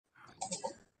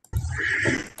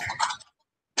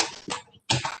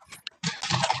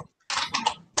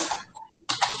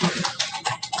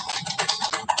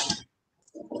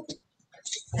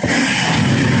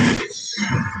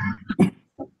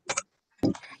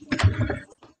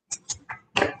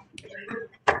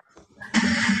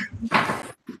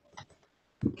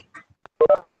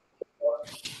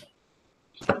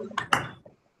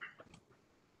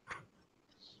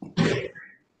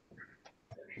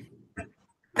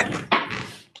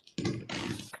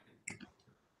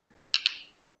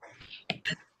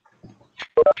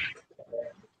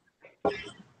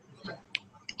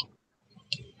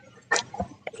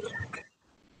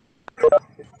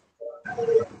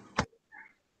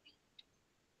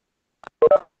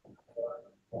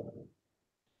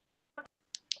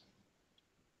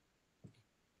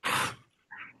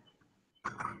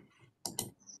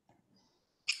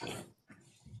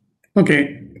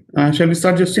Okay, shall we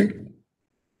start, Justin?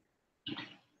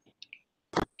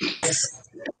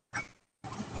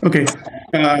 Okay.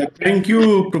 Thank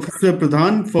you, Professor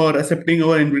Pradhan, for accepting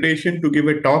our invitation to give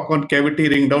a talk on cavity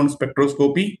ring down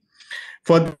spectroscopy.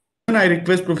 For this, I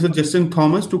request Professor Justin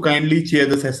Thomas to kindly chair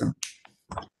the session.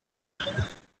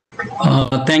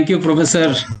 Thank you,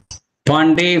 Professor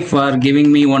Pandey, for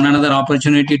giving me one another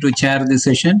opportunity to chair this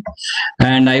session.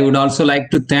 And I would also like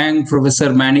to thank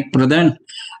Professor Manik Pradhan.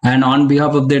 And on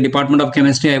behalf of the Department of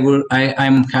Chemistry,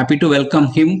 I'm happy to welcome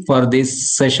him for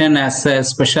this session as a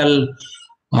special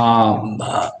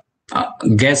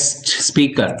guest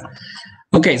speaker.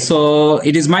 Okay, so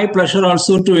it is my pleasure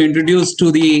also to introduce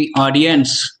to the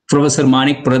audience Professor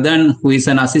Manik Pradhan, who is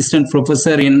an assistant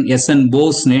professor in S.N.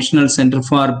 Bose National Center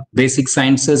for Basic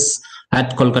Sciences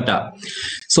at Kolkata.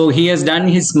 So he has done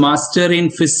his master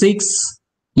in physics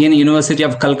in University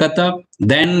of Kolkata.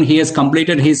 Then he has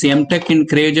completed his M.Tech in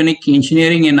cryogenic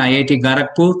engineering in IIT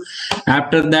Kharagpur.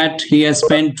 After that, he has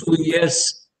spent 2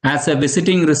 years as a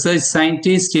visiting research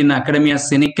scientist in Academia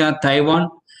Sinica, Taiwan.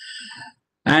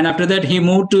 And after that, he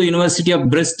moved to University of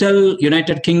Bristol,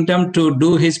 United Kingdom, to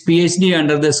do his PhD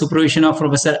under the supervision of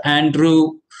Professor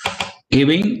Andrew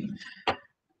Ewing.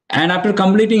 And after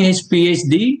completing his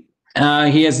PhD,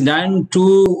 he has done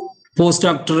 2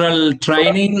 postdoctoral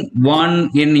training,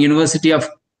 one in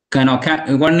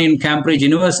one in Cambridge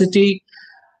University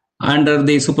under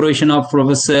the supervision of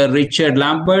Professor Richard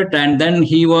Lambert, and then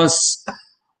he was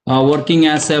working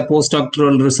as a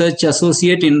postdoctoral research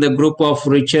associate in the group of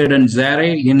Richard and Zare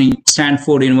in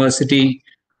Stanford University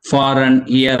for an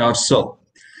year or so.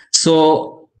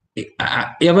 So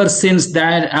ever since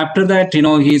that, after that,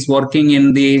 he's working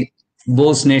in the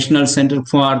Bose National Center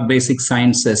for Basic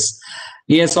Sciences.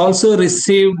 He has also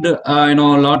received, a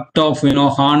lot of,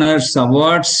 honors,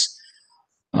 awards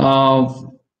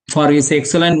for his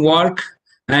excellent work.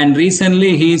 And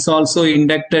recently, he is also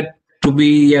inducted to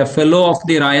be a fellow of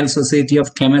the Royal Society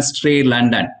of Chemistry,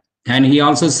 London. And he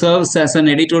also serves as an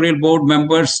editorial board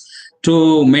member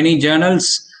to many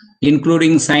journals,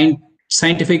 including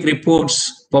scientific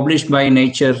reports published by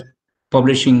Nature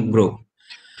Publishing Group.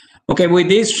 Okay, with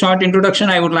this short introduction,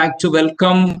 I would like to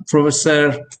welcome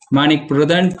Professor Manik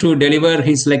Pradhan to deliver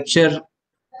his lecture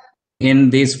in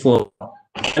this forum.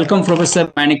 Welcome,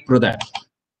 Professor Manik Pradhan.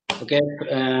 Okay,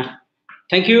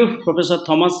 thank you, Professor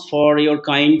Thomas, for your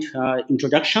kind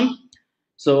introduction.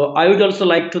 So I would also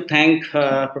like to thank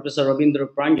Professor Ravindra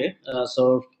Pandey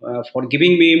for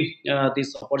giving me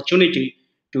this opportunity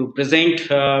to present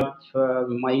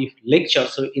my lecture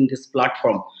in this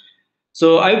platform.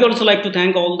 So I would also like to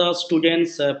thank all the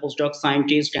students, postdoc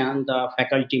scientists, and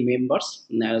faculty members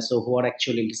who are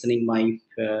actually listening my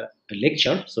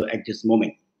lecture at this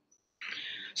moment.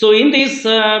 So in this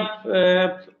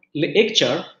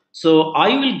lecture, so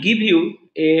I will give you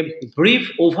a brief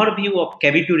overview of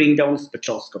cavity ring down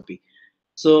spectroscopy.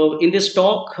 So in this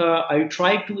talk, I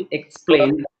try to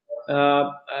explain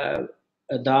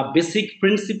the basic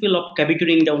principle of cavity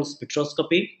ring down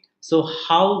spectroscopy. So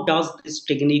how does this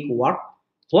technique work?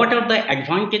 What are the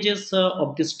advantages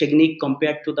of this technique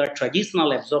compared to the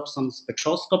traditional absorption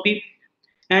spectroscopy?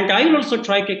 And I will also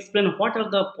try to explain what are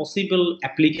the possible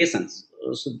applications.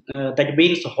 That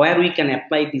means where we can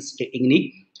apply this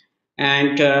technique.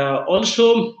 And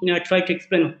also try to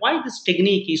explain why this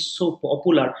technique is so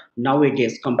popular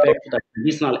nowadays compared to the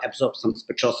traditional absorption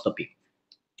spectroscopy.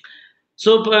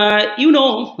 So,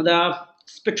 the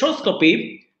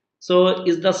spectroscopy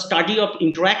is the study of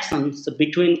interactions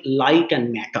between light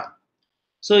and matter.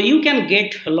 So you can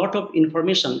get a lot of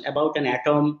information about an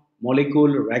atom,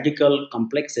 molecule, radical,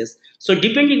 complexes. So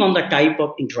depending on the type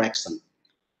of interaction.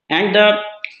 And the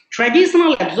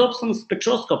traditional absorption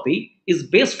spectroscopy is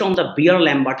based on the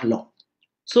Beer-Lambert law.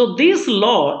 So this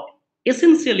law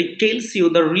essentially tells you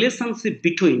the relationship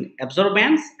between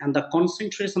absorbance and the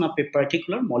concentration of a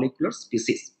particular molecular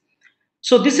species.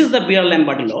 So this is the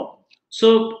Beer-Lambert law.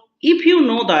 So if you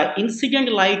know the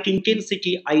incident light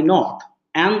intensity I naught,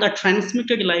 and the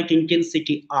transmitted light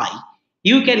intensity I,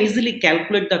 you can easily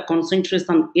calculate the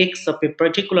concentration X of a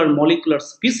particular molecular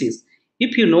species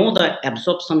if you know the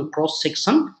absorption cross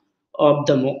section of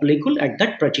the molecule at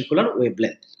that particular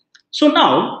wavelength. So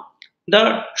now,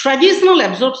 the traditional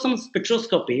absorption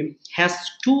spectroscopy has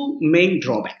two main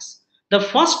drawbacks. The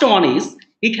first one is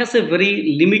it has a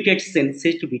very limited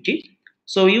sensitivity.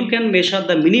 So you can measure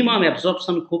the minimum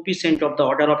absorption coefficient of the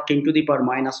order of 10 to the power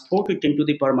minus 4 to 10 to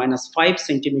the power minus 5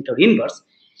 centimeter inverse.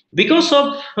 Because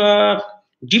of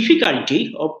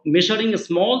difficulty of measuring a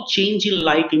small change in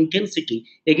light intensity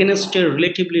against a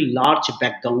relatively large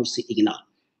background signal.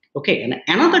 Okay, and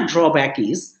another drawback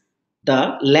is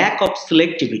the lack of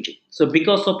selectivity. So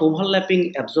because of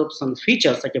overlapping absorption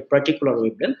features at a particular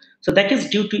wavelength, so that is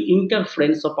due to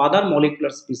interference of other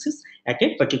molecular species at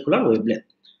a particular wavelength.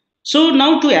 So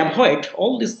now to avoid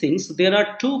all these things, there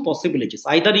are two possibilities.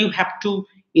 Either you have to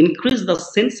increase the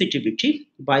sensitivity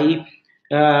by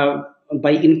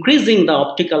increasing the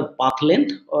optical path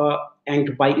length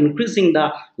and by increasing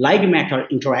the light matter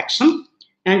interaction,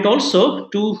 and also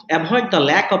to avoid the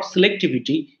lack of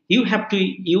selectivity, you have to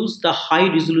use the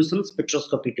high resolution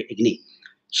spectroscopy technique.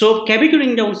 So cavity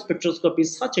ring down spectroscopy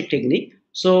is such a technique.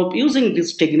 So using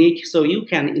this technique, so you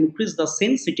can increase the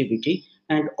sensitivity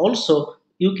and also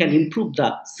you can improve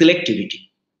the selectivity.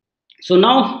 So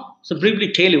now, so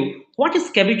briefly tell you what is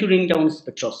cavity ring down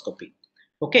spectroscopy.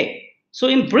 Okay, so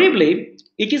in briefly,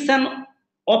 it is an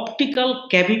optical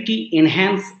cavity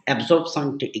enhanced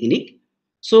absorption technique.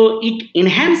 So it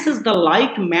enhances the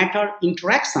light matter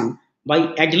interaction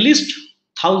by at least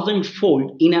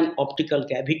 1,000-fold in an optical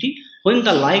cavity when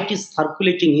the light is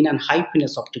circulating in an high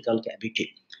finish optical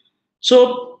cavity.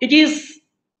 So it is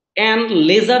an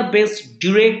laser-based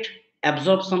direct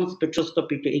absorption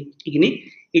spectroscopy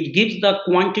technique. It gives the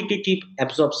quantitative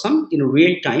absorption in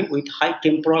real time with high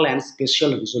temporal and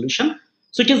spatial resolution.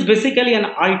 So it is basically an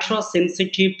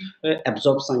ultra-sensitive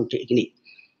absorption technique.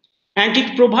 And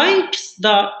it provides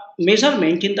the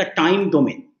measurement in the time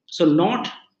domain, so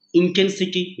not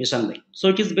intensity measurement. So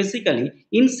it is basically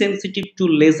insensitive to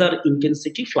laser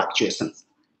intensity fluctuations.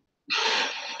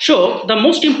 So the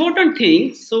most important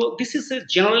thing, so this is a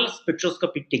general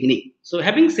spectroscopic technique. So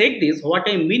having said this, what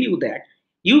I mean is that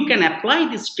you can apply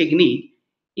this technique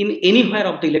in anywhere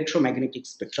of the electromagnetic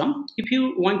spectrum. If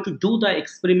you want to do the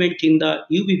experiment in the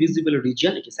UV visible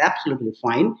region, it is absolutely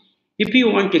fine. If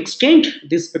you want to extend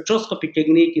this spectroscopic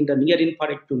technique in the near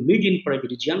infrared to mid infrared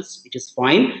regions, it is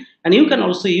fine. And you can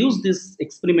also use this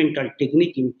experimental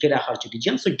technique in terahertz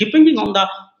region. So depending on the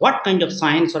what kind of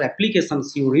science or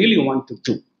applications you really want to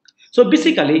do. So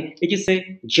basically, it is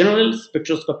a general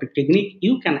spectroscopic technique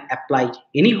you can apply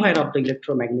anywhere of the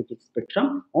electromagnetic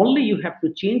spectrum. Only you have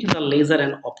to change the laser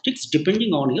and optics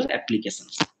depending on your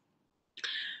applications.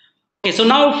 Okay, so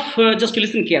now just to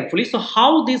listen carefully. So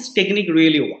how this technique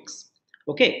really works?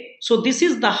 Okay, so this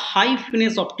is the high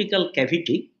finish optical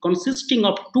cavity consisting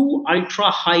of two ultra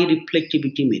high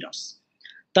reflectivity mirrors.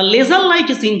 The laser light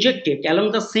is injected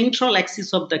along the central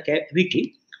axis of the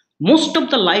cavity. Most of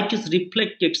the light is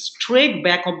reflected straight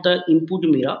back of the input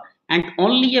mirror, and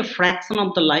only a fraction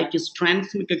of the light is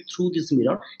transmitted through this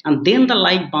mirror, and then the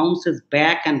light bounces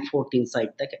back and forth inside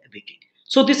the cavity.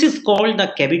 So this is called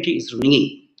the cavity is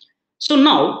ringing. So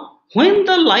now, when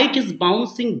the light is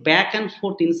bouncing back and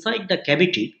forth inside the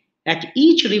cavity, at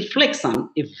each reflection,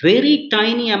 a very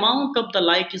tiny amount of the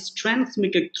light is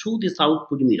transmitted through this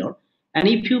output mirror. And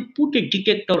if you put a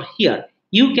detector here,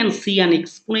 you can see an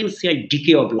exponential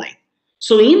decay of light.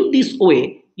 So in this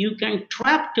way, you can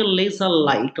trap the laser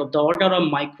light of the order of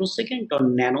microsecond or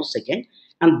nanosecond.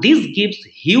 And this gives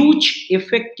huge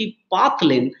effective path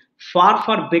length far,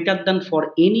 far better than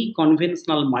for any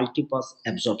conventional multipass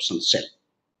absorption cell.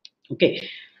 Okay,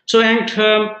 so and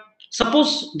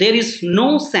suppose there is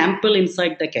no sample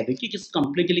inside the cavity, it is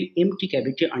completely empty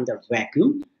cavity under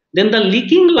vacuum, then the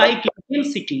leaking light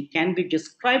intensity can be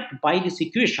described by this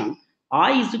equation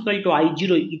I is equal to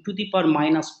I0 e to the power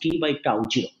minus t by tau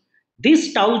 0.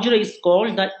 This tau 0 is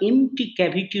called the empty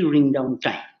cavity ring down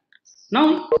time.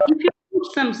 Now, if you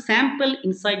put some sample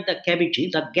inside the cavity,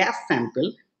 the gas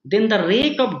sample, then the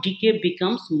rate of decay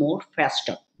becomes more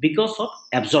faster because of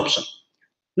absorption.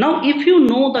 Now, if you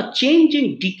know the change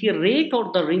in decay rate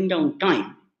or the ring down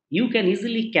time, you can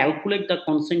easily calculate the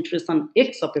concentration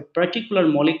X of a particular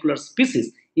molecular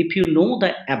species if you know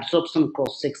the absorption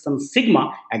cross section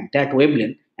sigma at that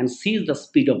wavelength and see the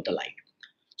speed of the light.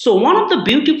 So one of the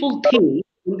beautiful things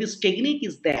in this technique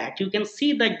is that you can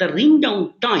see that the ring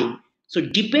down time, so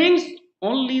depends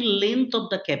only length of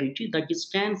the cavity that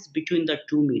stands between the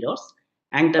two mirrors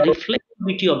and the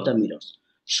reflectivity of the mirrors.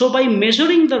 So by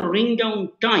measuring the ring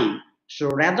down time, so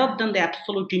rather than the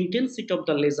absolute intensity of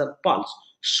the laser pulse,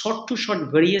 short to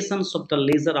short variations of the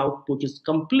laser output is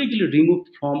completely removed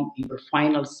from your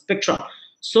final spectra.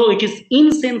 So it is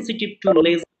insensitive to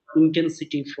laser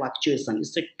intensity fluctuation.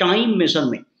 It's a time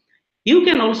measurement. You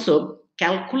can also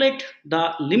calculate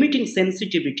the limiting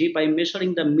sensitivity by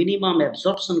measuring the minimum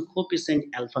absorption coefficient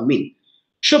alpha min.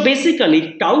 So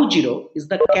basically, tau 0 is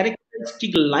the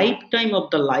characteristic lifetime of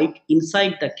the light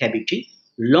inside the cavity.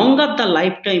 Longer the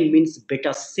lifetime means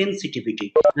better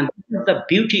sensitivity. And this is the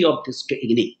beauty of this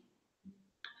technique.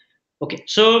 Okay,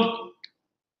 so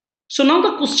now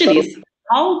the question is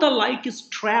how the light is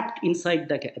trapped inside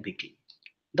the cavity.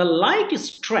 The light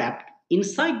is trapped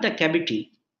inside the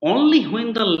cavity only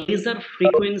when the laser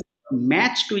frequency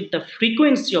matched with the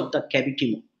frequency of the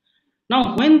cavity mode.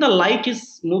 Now, when the light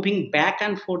is moving back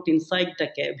and forth inside the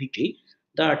cavity,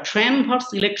 the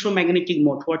transverse electromagnetic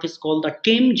mode, what is called the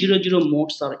TEM00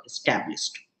 modes, are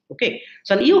established. Okay,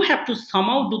 so you have to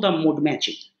somehow do the mode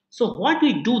matching. So what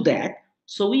we do that?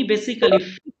 So we basically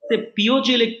fix a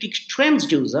piezoelectric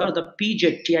transducer, the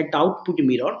PZT, at the output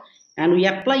mirror, and we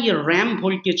apply a RAM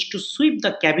voltage to sweep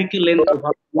the cavity length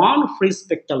over one free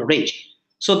spectral range.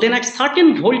 So then at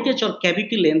certain voltage or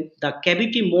cavity length, the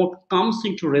cavity mode comes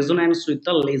into resonance with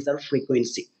the laser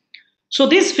frequency. So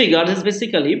this figure is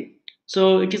basically,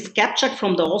 so it is captured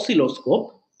from the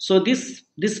oscilloscope. So this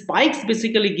spikes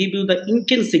basically give you the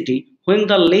intensity when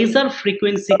the laser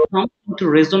frequency comes into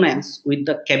resonance with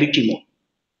the cavity mode.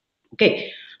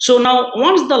 Okay, so now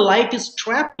once the light is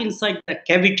trapped inside the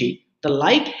cavity, the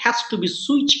light has to be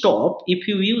switched off if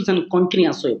you use a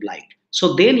continuous wave light.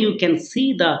 So then you can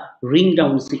see the ring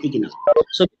down signal.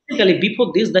 So basically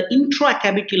before this, the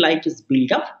intra-cavity light is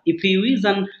built up. If you use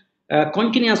an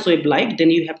continuous wave light, then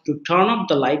you have to turn off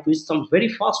the light with some very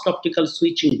fast optical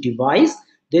switching device.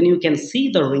 Then you can see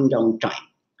the ring down time.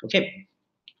 Okay.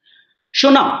 So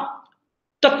now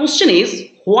the question is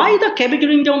why the cavity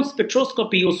ring down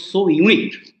spectroscopy was so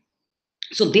unique.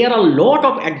 So there are a lot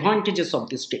of advantages of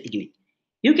this technique.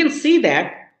 You can see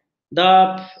that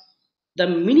the the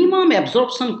minimum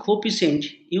absorption coefficient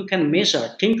you can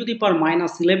measure 10 to the power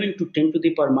minus 11 to 10 to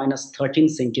the power minus 13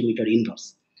 centimeter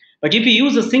inverse. But if you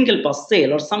use a single pass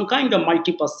cell or some kind of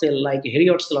multi-pass cell like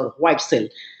Harriot cell or white cell,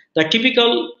 the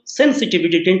typical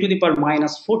sensitivity 10 to the power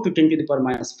minus 4 to 10 to the power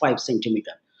minus 5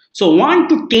 centimeter. So 1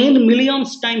 to 10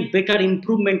 millions time better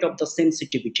improvement of the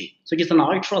sensitivity. So it is an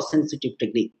ultra sensitive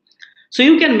technique. So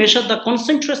you can measure the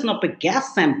concentration of a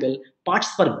gas sample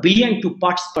parts per billion to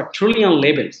parts per trillion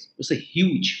levels. It's a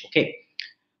huge, okay.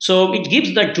 So it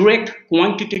gives the direct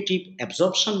quantitative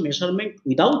absorption measurement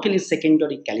without any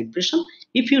secondary calibration.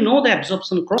 If you know the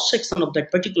absorption cross section of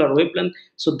that particular wavelength,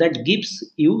 so that gives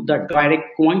you the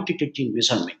direct quantitative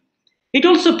measurement. It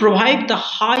also provides the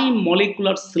high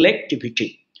molecular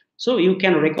selectivity. So you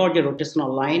can record a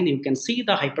rotational line, you can see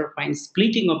the hyperfine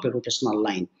splitting of a rotational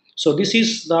line. So this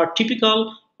is the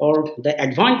typical or the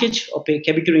advantage of a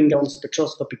cavity ring down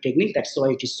spectroscopy technique. That's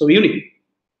why it is so unique.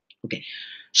 Okay.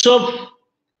 So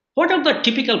what are the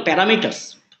typical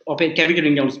parameters of a cavity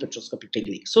ring down spectroscopy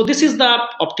technique? So this is the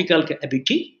optical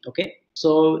cavity. Okay.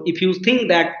 So if you think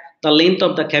that the length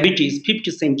of the cavity is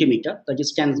 50 centimeter, the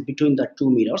distance between the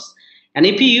two mirrors, and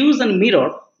if you use a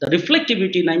mirror, the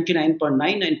reflectivity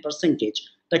 99.99%,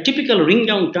 the typical ring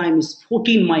down time is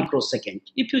 14 microsecond.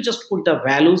 If you just put the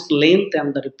values, length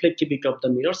and the reflectivity of the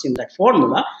mirrors in that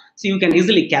formula, so you can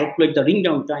easily calculate the ring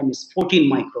down time is 14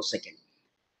 microsecond.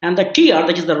 And the TR,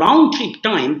 that is the round trip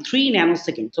time, 3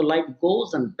 nanoseconds. So light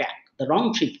goes and back. The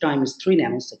round trip time is 3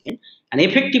 nanoseconds. And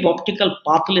effective optical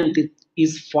path length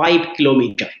is 5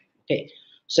 kilometer. Okay.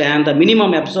 So, and the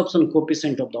minimum absorption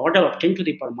coefficient of the order of 10 to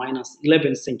the power minus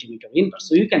 11 centimeter inverse.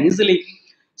 So you can easily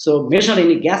measure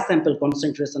any gas sample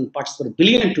concentration parts per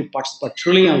billion to parts per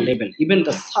trillion level, even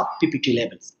the sub PPT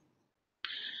levels.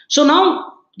 So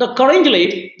now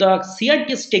currently the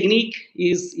CRTS technique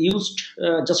is used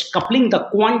just coupling the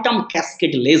quantum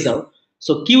cascade laser.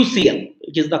 So QCL,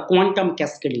 it is the quantum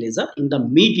cascade laser in the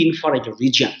mid-infrared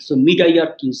region. So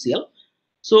mid-IR QCL.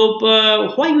 So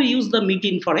why we use the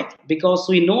mid-infrared? Because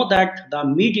we know that the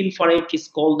mid-infrared is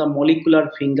called the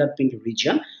molecular fingerprint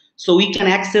region. So we can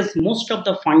access most of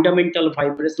the fundamental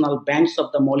vibrational bands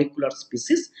of the molecular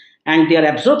species, and their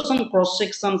absorption cross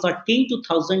sections are 10 to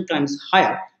 1,000 times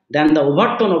higher than the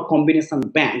overtone or combination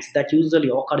bands that usually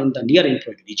occur in the near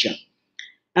infrared region.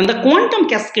 And the quantum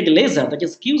cascade laser, that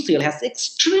is QCL, has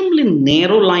extremely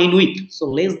narrow line width, so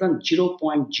less than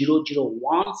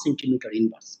 0.001 centimeter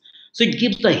inverse. So it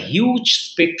gives the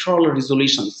huge spectral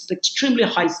resolution, it's extremely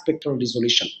high spectral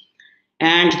resolution.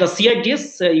 And the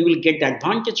CRDS, you will get the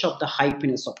advantage of the high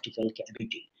finish optical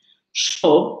cavity.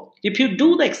 So if you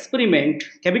do the experiment,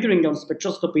 cavity ring down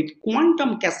spectroscopy with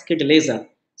quantum cascade laser,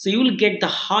 so you will get the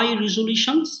high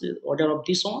resolutions, order of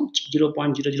this one,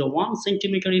 0.001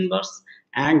 centimeter inverse,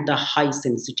 and the high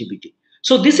sensitivity.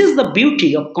 So this is the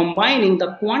beauty of combining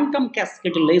the quantum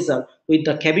cascade laser with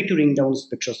the cavity ring down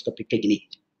spectroscopy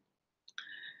technique.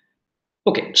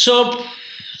 Okay, so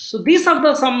these are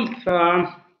the some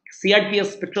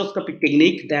CRTS spectroscopy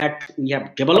technique that we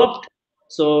have developed.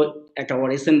 So at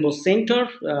our SN Bose Center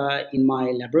in my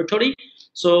laboratory.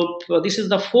 So this is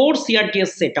the 4 CRTS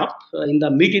setup in the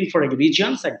mid-infrared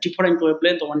regions at different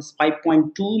wavelength. One is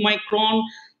 5.2 micron,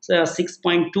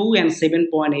 6.2 and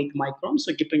 7.8 micron.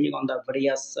 So depending on the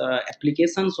various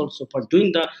applications, also for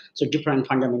doing the different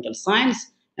fundamental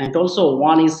science, and also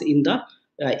one is in the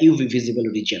UV visible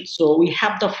region. So we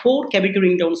have the 4 cavity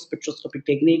ring down spectroscopy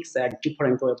techniques at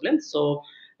different wavelengths. So,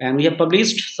 and we have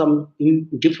published some in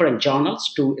different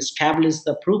journals to establish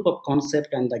the proof of concept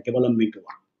and the development work.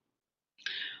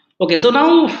 Okay, so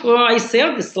now I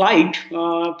share this slide.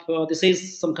 This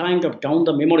is some kind of down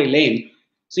the memory lane.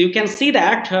 So you can see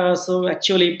that. So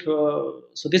actually,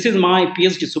 so this is my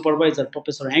PhD supervisor,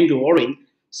 Professor Andrew Oring.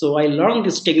 So I learned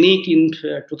this technique in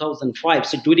 2005.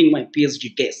 So during my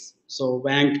PhD days. So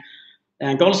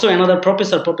and also another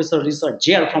professor, Professor Richard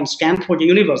Jair from Stanford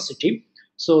University.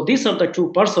 So these are the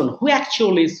 2 persons who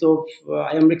actually. So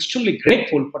I am extremely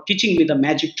grateful for teaching me the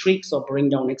magic tricks of ring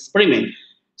down experiment.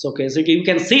 So okay, so you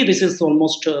can see this is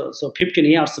almost 15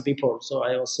 years before. So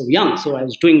I was so young. So I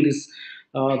was doing this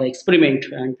the experiment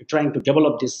and trying to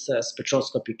develop this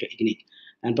spectroscopy technique.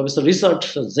 And Professor Richard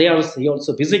Jair, he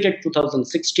also visited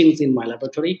 2016 in my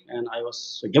laboratory, and I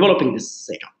was developing this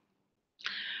setup.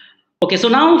 Okay, so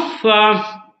now,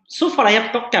 so far I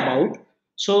have talked about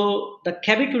the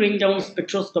cavity ring down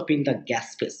spectroscopy in the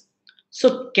gas phase.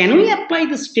 So can we apply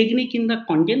this technique in the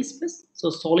condensed phase? So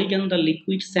solid and the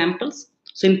liquid samples.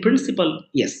 So in principle,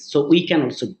 yes. So we can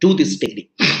also do this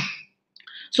technique.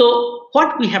 So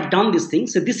what we have done this thing.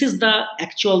 So this is the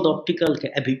actual optical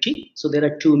cavity. So there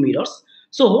are 2 mirrors.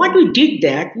 So what we did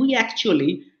that we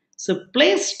actually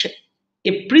placed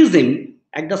a prism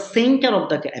at the center of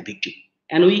the cavity.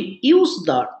 And we use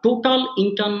the total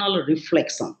internal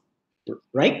reflection,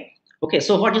 right? Okay,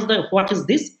 so what is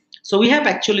this? So we have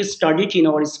actually studied in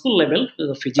our school level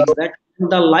the physics that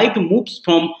the light moves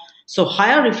from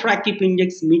higher refractive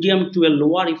index medium to a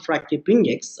lower refractive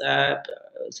index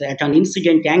so at an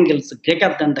incident angle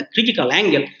greater than the critical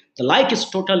angle. The light is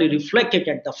totally reflected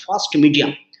at the first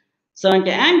medium. So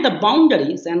and the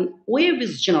boundaries and wave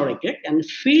is generated and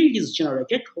field is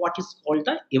generated, what is called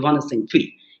the evanescent field.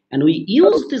 And we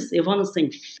use this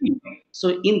evanescent field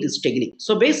in this technique.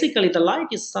 So basically the light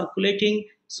is circulating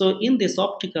in this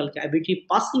optical cavity,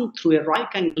 passing through a right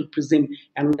angle prism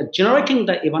and generating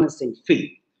the evanescent field.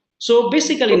 So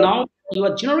basically now you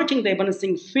are generating the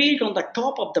evanescent field on the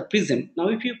top of the prism. Now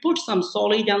if you put some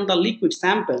solid and the liquid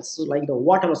samples like the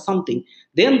water or something,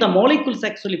 then the molecules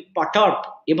actually perturb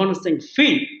evanescent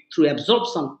field through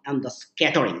absorption and the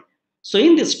scattering. So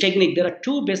in this technique there are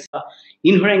 2 basic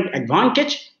inherent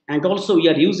advantage, and also we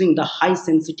are using the high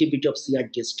sensitivity of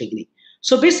CRTS technique.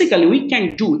 So basically we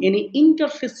can do any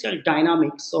interfacial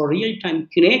dynamics or real-time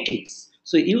kinetics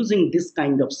using this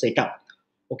kind of setup.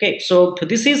 Okay, so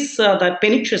this is the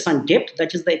penetration depth,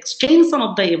 that is the extension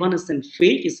of the evanescent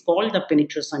field is called the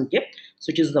penetration depth. So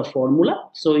it is the formula.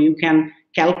 So you can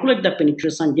calculate the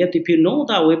penetration depth. If you know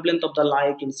the wavelength of the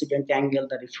light, incident angle,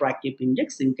 the refractive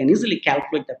index, you can easily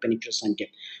calculate the penetration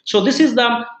depth. So this is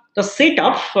the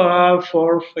setup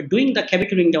for doing the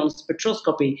cavity ring down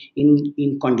spectroscopy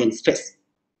in condensed phase.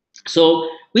 So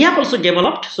we have also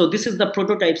developed, so this is the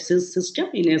prototype system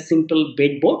in a simple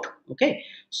breadboard. Okay,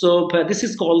 so this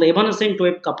is called the evanescent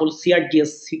wave coupled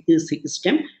CRTS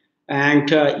system, and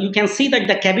you can see that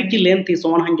the cavity length is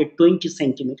 120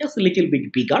 centimeters, a little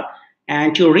bit bigger,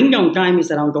 and your ring down time is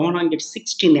around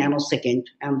 160 nanosecond,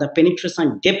 and the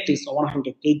penetration depth is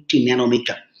 180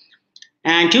 nanometer.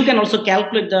 And you can also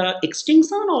calculate the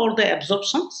extinction or the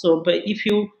absorption. So if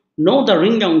you know the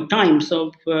ring down time,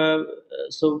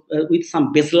 with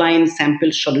some baseline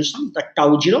sample solution, the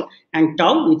tau 0 and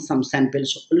tau with some sample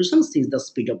solutions is the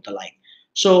speed of the light.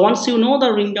 So once you know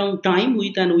the ring down time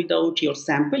with and without your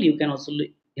sample, you can also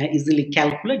easily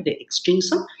calculate the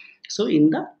extinction. So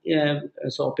in the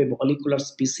of a molecular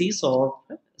species or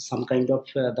some kind of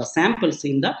the samples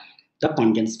in the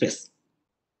condensed phase.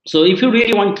 So if you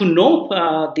really want to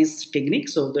know this technique,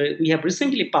 we have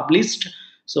recently published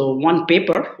one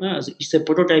paper. It's a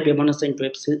prototype evanescent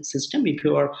wave system. If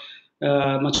you are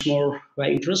much more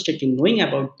interested in knowing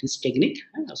about this technique,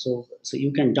 so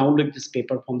you can download this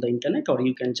paper from the internet, or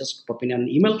you can just pop in an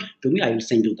email to me. I will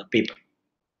send you the paper.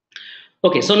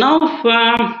 Okay, so now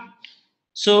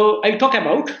I'll talk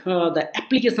about the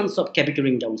applications of cavity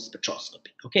ring down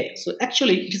spectroscopy. Okay, so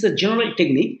actually it is a general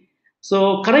technique.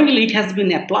 So currently it has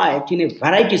been applied in a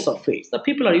varieties of fields. The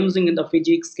people are using in the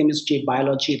physics, chemistry,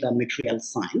 biology, the material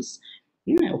science.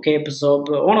 Okay, so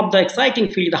one of the exciting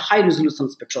field, the high resolution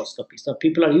spectroscopy. So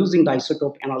people are using the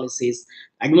isotope analysis,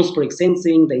 atmospheric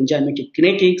sensing, the enzymatic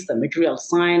kinetics, the material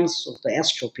science, of the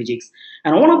astrophysics.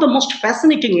 And one of the most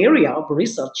fascinating area of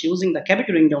research using the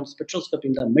cavity ring down spectroscopy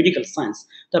in the medical science,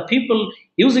 the people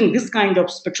using this kind of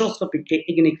spectroscopy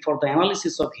technique for the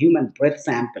analysis of human breath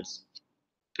samples.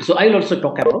 So I will also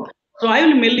talk about. So I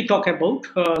will mainly talk about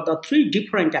the three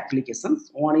different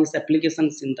applications. One is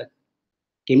applications in the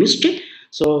chemistry.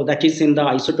 So that is in the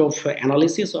isotope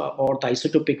analysis, or the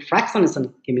isotopic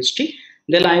fractionation chemistry.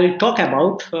 Then I will talk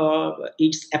about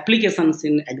its applications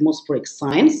in atmospheric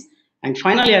science. And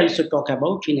finally, I also talk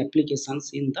about in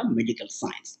applications in the medical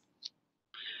science.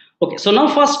 Okay, so now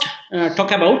first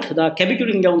talk about the cavity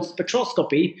ring down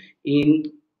spectroscopy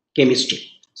in chemistry.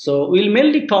 So we'll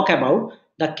mainly talk about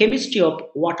the chemistry of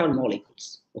water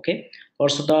molecules. Okay,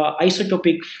 also the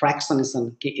isotopic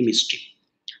fractionation chemistry.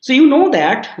 So you know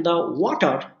that the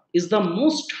water is the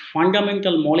most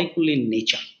fundamental molecule in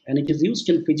nature, and it is used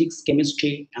in physics,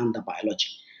 chemistry, and the biology.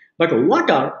 But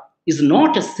water is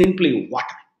not simply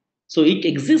water. So it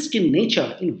exists in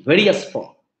nature in various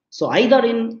forms. So either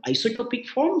in isotopic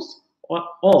forms,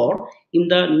 or in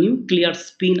the nuclear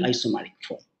spin isomeric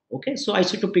form. Okay, so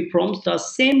isotopic forms, the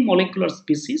same molecular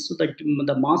species, so that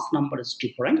the mass number is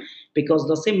different because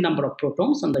the same number of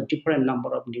protons and the different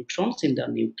number of neutrons in the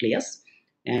nucleus,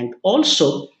 and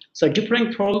also so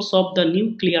different forms of the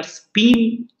nuclear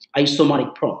spin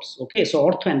isomeric forms. Okay, so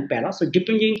ortho and para. So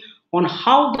depending on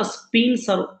how the spins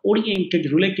are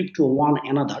oriented relative to one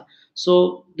another,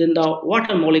 so then the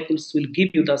water molecules will give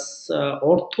you the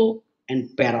ortho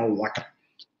and para water.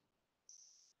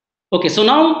 Okay, so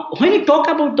now when you talk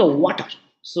about the water,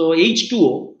 so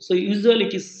H2O, so usually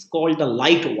it is called the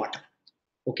light water.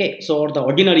 Okay, so or the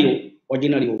ordinary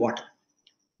water.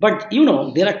 But you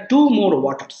know, there are two more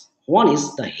waters. One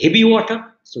is the heavy water,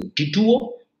 so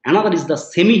D2O. Another is the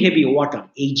semi-heavy water,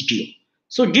 HDO.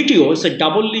 So D2O is a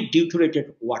doubly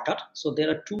deuterated water. So there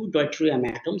are two deuterium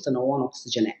atoms and one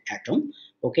oxygen atom.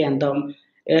 Okay, and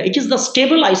it is the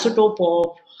stable isotope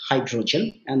of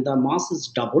hydrogen, and the mass is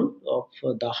double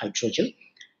of the hydrogen.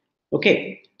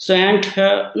 Okay, so and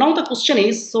now the question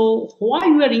is, so why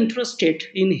we are interested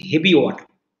in heavy water?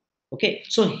 Okay,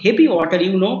 so heavy water,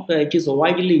 you know, it is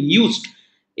widely used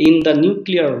in the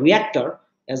nuclear reactor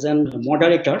as a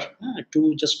moderator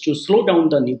to slow down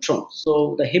the neutrons.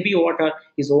 So the heavy water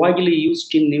is widely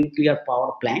used in nuclear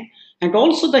power plant, and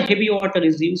also the heavy water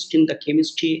is used in the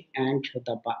chemistry and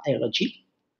the biology.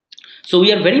 So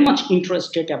we are very much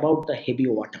interested about the heavy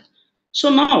water. So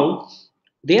now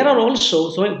there are also,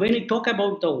 so when we talk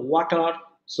about the water,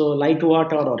 so light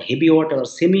water or heavy water or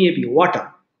semi-heavy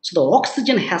water, so the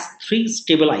oxygen has three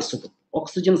stable isotopes,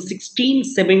 oxygen 16,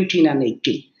 17, and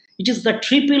 18. It is the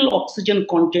triple oxygen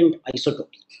content isotope.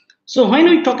 So when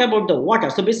we talk about the water,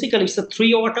 so basically it's a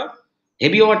three water,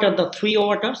 heavy water, the three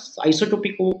waters,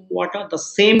 isotopic water, the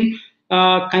same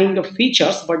kind of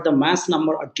features, but the mass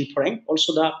number are different.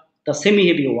 Also the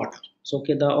semi-heavy water. So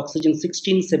okay, the oxygen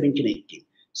 16, 17, 18.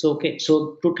 So okay,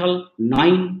 so total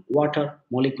 9 water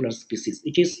molecular species.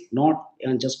 It is not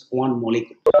just one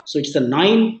molecule. So it's a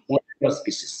 9 molecular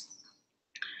species.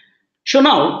 So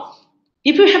now,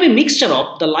 if you have a mixture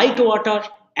of the light water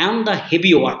and the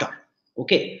heavy water,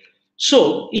 okay,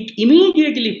 so it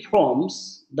immediately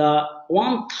forms the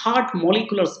one third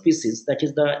molecular species, that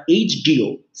is the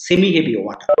HDO, semi-heavy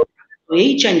water.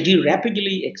 H and D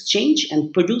rapidly exchange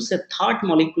and produce a third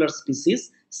molecular species,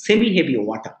 semi-heavy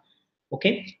water.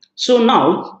 Okay, so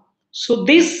now, so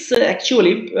this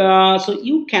actually, so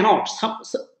you cannot,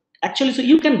 actually, so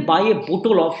you can buy a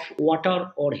bottle of water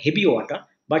or heavy water,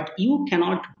 but you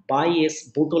cannot buy a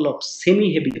bottle of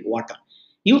semi-heavy water.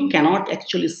 You cannot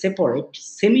actually separate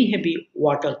semi-heavy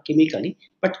water chemically,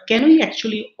 but can we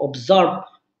actually observe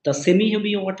the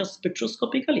semi-heavy water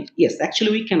spectroscopically? Yes,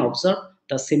 actually we can observe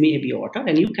the semi-heavy water,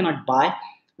 and you cannot buy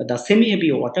the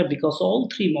semi-heavy water because all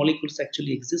three molecules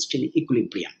actually exist in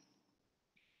equilibrium.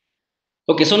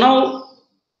 Okay, so now,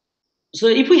 so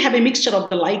if we have a mixture of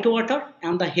the light water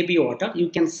and the heavy water, you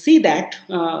can see that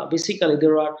basically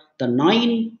there are the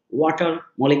 9 water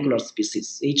molecular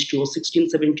species, H2O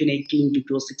 16, 17, 18,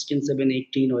 D2O 16, 7,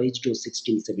 18, or H2O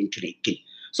 16, 17, 18.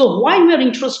 So why we are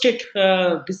interested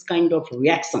this kind of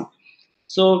reaction?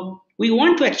 So we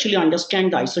want to actually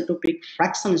understand the isotopic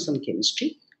fractionation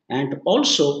chemistry and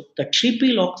also the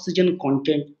triple oxygen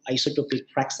content isotopic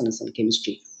fractionation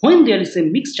chemistry when there is a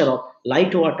mixture of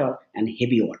light water and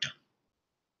heavy water.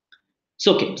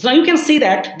 So, okay, so you can see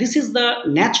that this is the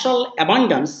natural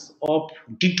abundance of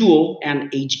D2O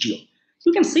and H2O.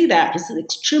 You can see that this is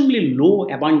extremely low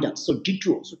abundance. So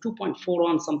D2O, so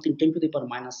 2.41 something 10 to the power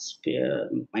minus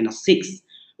 6.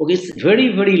 Okay, it's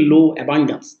very, very low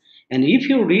abundance. And if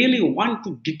you really want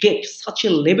to detect such a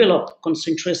level of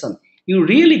concentration, you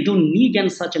really do need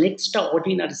and such an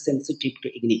extraordinary sensitivity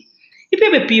to ignite. If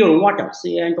you have a pure water,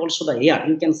 see, and also the air,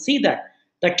 you can see that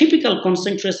the typical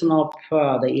concentration of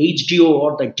the HDO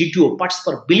or the D2O parts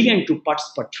per billion to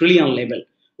parts per trillion level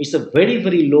is a very,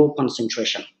 very low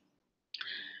concentration.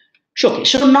 So, okay,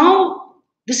 so now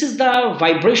this is the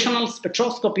vibrational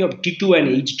spectroscopy of D2 and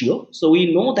HDO. So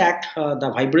we know that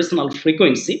the vibrational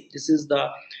frequency, this is the,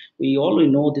 we already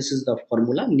know this is the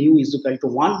formula, nu is equal to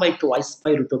 1 by twice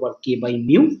pi root over k by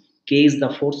mu. K is the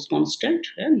force constant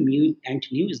and mu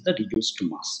is the reduced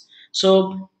mass.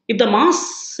 So if the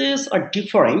masses are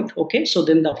different, okay, so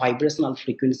then the vibrational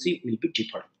frequency will be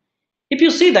different. If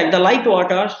you see that the light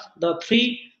water, the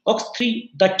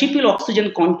triple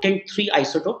oxygen content 3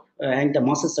 isotope and the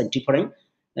masses are different.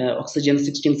 Oxygen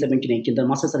 16, 17, 18. The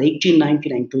masses are 18,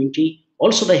 19, and 20.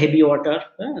 Also the heavy water,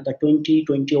 the 20,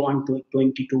 21,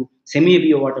 22.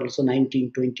 Semi-heavy water also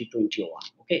 19, 20, 21.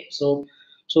 Okay, so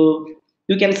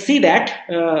you can see that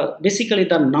basically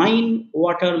the 9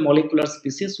 water molecular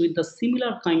species with the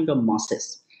similar kind of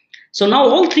masses. So now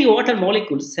all 3 water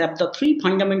molecules have the 3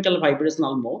 fundamental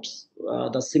vibrational modes,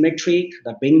 the symmetric,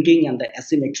 the bending, and the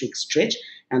asymmetric stretch,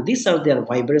 and these are their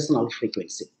vibrational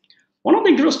frequency. One of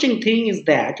the interesting thing is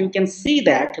that you can see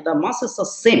that the masses are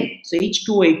same. So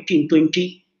H2O 18,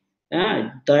 20,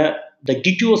 the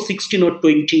D2O 16 or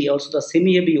 20, also the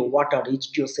semi-heavy water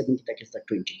HDO 70, that is the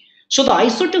 20. So the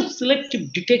isotope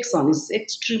selective detection is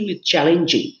extremely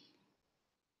challenging.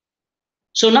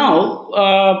 So now,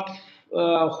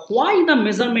 why the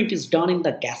measurement is done in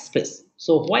the gas phase?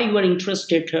 So why you are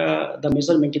interested the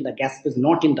measurement in the gas phase,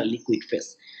 not in the liquid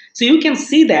phase? So you can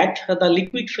see that the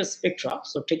liquid phase spectra,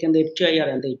 so taken the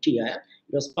FTIR and the ATIR,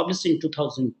 it was published in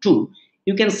 2002.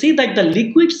 You can see that the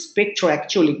liquid spectra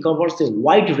actually covers a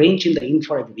wide range in the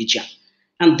infrared region,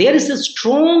 and there is a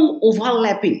strong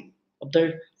overlapping of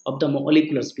the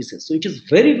molecular species. So it is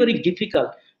very, very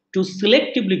difficult to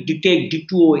selectively detect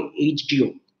D2O,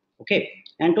 HDO. Okay,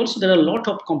 and also there are a lot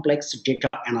of complex data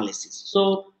analysis.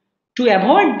 So to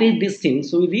avoid these things,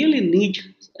 so we really need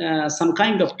some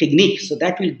kind of technique, so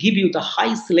that will give you the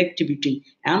high selectivity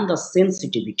and the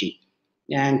sensitivity.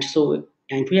 And so,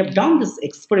 and we have done this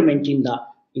experiment in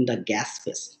the gas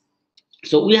phase.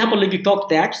 So we have already talked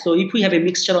that. So if we have a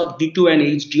mixture of D2 and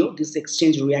HDO, this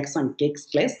exchange reaction takes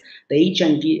place. The H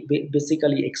and D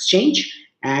basically exchange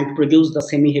and produce the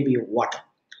semi-heavy water.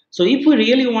 So if we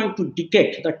really want to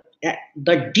detect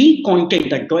the D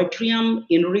content, the deuterium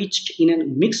enriched in a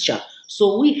mixture,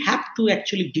 so we have to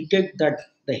actually detect that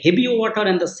the heavy water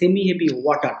and the semi-heavy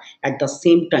water at the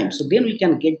same time. So then we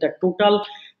can get the total,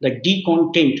 the D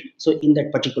content, so in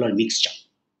that particular mixture.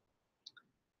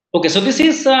 Okay, so this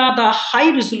is the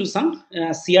high resolution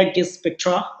CRT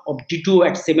spectra of D2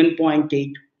 at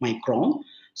 7.8 micron.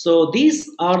 So these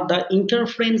are the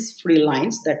interference-free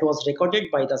lines that was recorded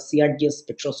by the CRDS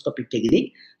spectroscopy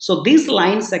technique. So these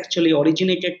lines actually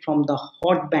originated from the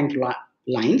hot band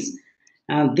lines,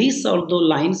 and these are the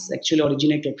lines actually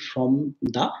originated from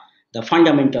the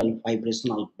fundamental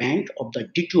vibrational band of the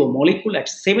D2O molecule at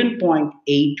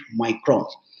 7.8 micron.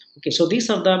 Okay, so these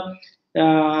are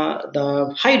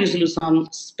the high resolution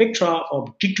spectra of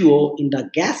D2O in the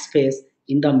gas phase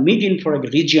in the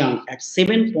mid-infrared region at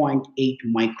 7.8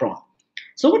 micron.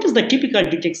 So what is the typical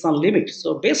detection limit?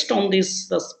 So based on this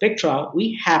spectra,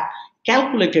 we have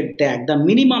calculated that the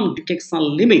minimum detection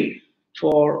limit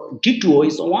for D2O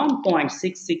is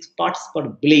 1.66 parts per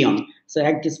billion, so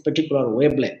at this particular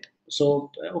wavelength.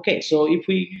 So okay, so if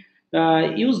we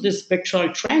use this spectral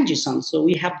transition, so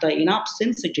we have the enough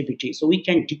sensitivity, so we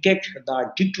can detect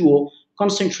the D2O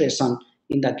concentration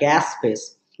in the gas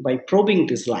phase by probing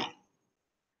this line.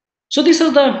 So these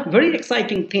are the very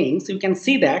exciting things. You can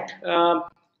see that the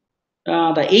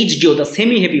HDO, the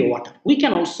semi-heavy water. We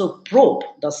can also probe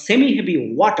the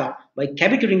semi-heavy water by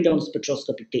cavity ring down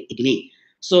spectroscopy technique.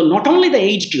 So not only the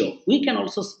HDO, we can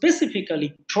also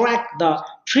specifically track the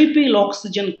triple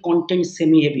oxygen content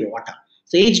semi-heavy water.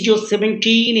 So HDO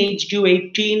 17, HDO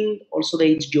 18, also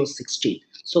the HDO 16.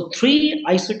 So 3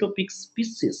 isotopic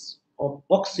species of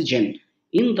oxygen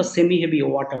in the semi-heavy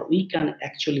water, we can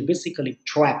actually basically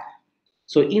track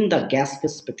so in the gas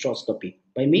phase spectroscopy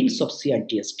by means of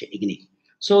CRTS technique.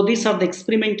 So these are the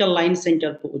experimental line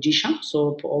center position.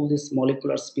 So for all these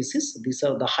molecular species, these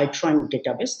are the hydrogen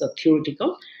database, the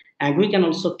theoretical, and we can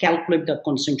also calculate the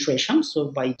concentration.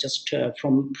 So by just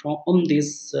from on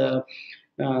this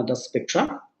the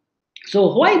spectra.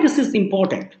 So why this is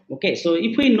important? Okay, so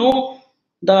if we know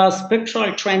the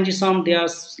spectral transition, their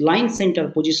line center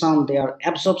position, their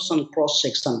absorption cross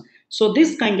section, so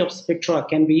this kind of spectra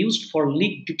can be used for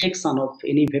leak detection of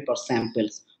any vapor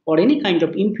samples or any kind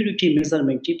of impurity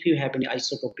measurement if you have any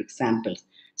isotopic samples.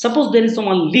 Suppose there is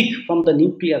one leak from the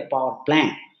nuclear power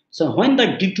plant. So when the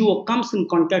D2O comes in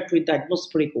contact with the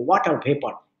atmospheric water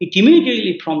vapor, it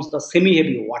immediately forms the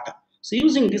semi-heavy water. So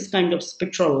using this kind of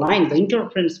spectral line, the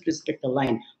interference-free spectral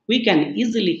line, we can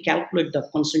easily calculate the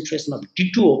concentration of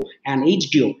D2O and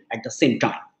HDO at the same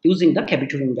time using the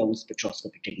cavity ring down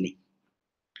spectroscopy technique.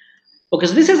 Okay,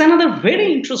 so this is another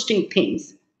very interesting thing.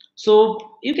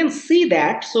 So you can see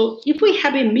that, so if we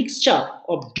have a mixture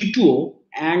of D2O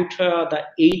and the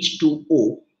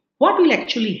H2O, what will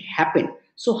actually happen?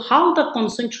 So how the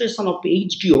concentration of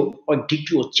HDO or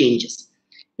D2O changes?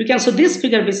 You can, so this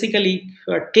figure basically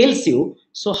tells you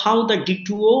so how the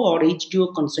D2O or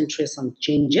H2O concentration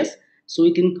changes. So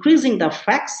with increasing the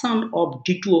fraction of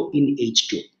D2O in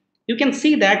H2O, you can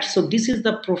see that. So this is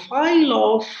the profile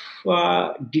of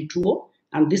D2O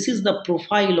and this is the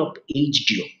profile of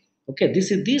HDO. Okay, this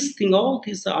is this thing. All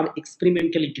these are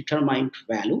experimentally determined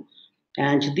value,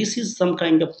 and this is some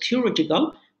kind of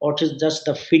theoretical, or it is just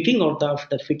the fitting or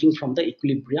the fitting from the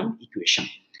equilibrium equation.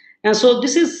 And so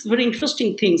this is very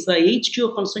interesting things. The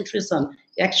H2O concentration,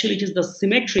 actually it is the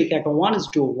symmetric at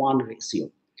 1:1 ratio.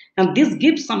 And this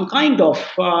gives some kind of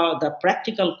the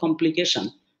practical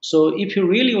complication. So if you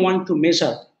really want to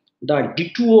measure the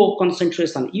D2O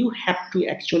concentration, you have to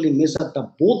actually measure the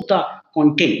both the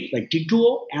content, the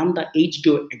D2O and the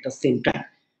H2O at the same time.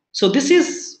 So this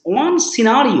is one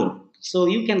scenario. So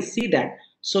you can see that.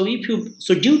 So if you,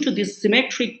 so due to this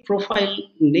symmetric profile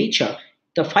nature,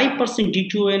 the 5%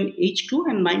 D2O and H2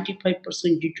 and 95%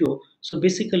 D2O, so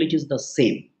basically it is the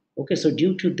same. Okay, so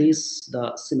due to this,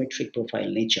 the symmetric profile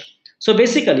nature. So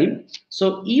basically,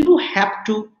 so you have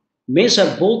to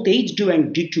measure both H2O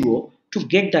and D2O to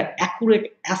get the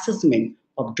accurate assessment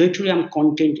of deuterium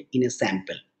content in a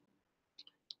sample.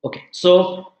 Okay,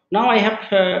 so now I have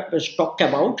talked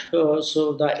about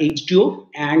so the H2O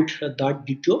and the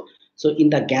D2O. So in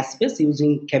the gas phase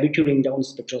using cavity ring down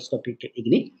spectroscopy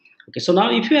technique. Okay, so now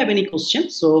if you have any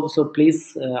questions, so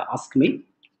please ask me.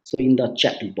 So in the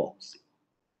chat box.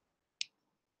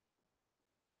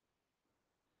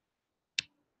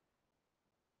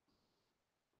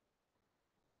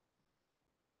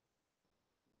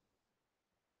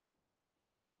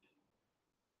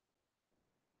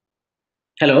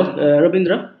 Hello,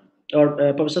 Rabindra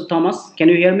or Professor Thomas, can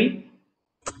you hear me?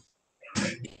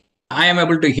 I am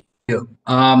able to hear you.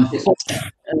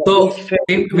 So, So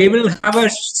we will have a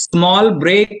small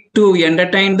break to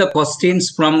entertain the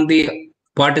questions from the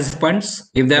participants.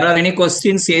 If there are any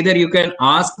questions, either you can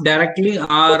ask directly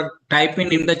or type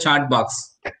in the chat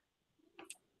box.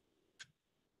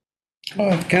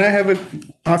 Can I have a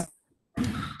ask?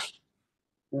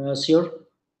 Sure.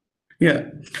 Yeah.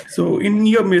 So in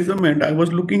your measurement, I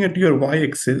was looking at your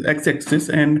y-axis, x-axis,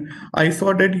 and I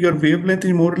saw that your wavelength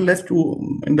is more or less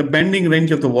in the bending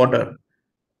range of the water,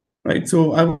 right?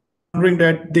 So I'm wondering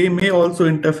that they may also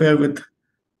interfere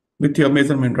with your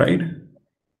measurement, right?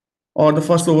 Or the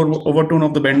first overtone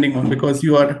of the bending one, because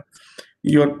your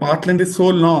path length is so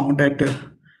long that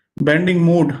bending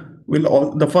mode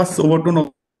the first overtone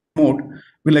of mode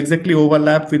will exactly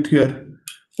overlap with your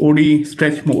OD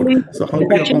stretch mode. So how do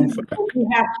you account for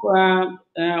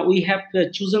that? We have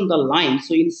chosen the line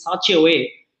so in such a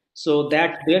way so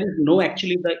that there is no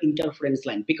actually the interference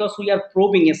line, because we are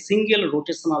probing a single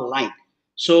rotational line.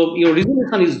 So your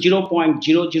resolution is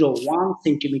 0.001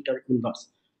 centimeter inverse.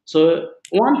 So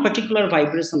one particular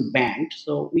vibration band,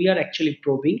 so we are actually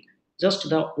probing just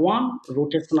the one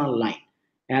rotational line,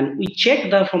 and we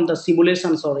check the from the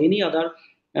simulations or any other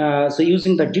so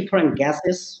using the different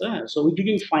gases, so we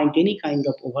didn't find any kind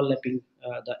of overlapping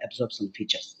the absorption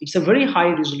features. It's a very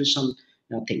high resolution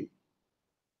thing.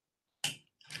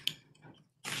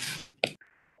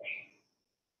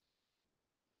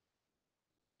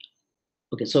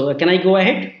 Okay, so can I go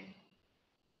ahead?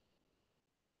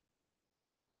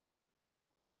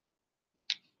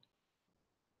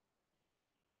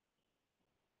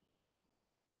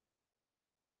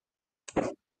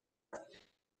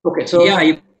 Okay, so yeah,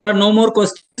 if there are no more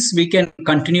questions, we can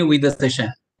continue with the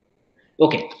session.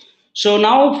 Okay, So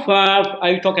now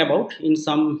I'll talk about in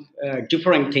some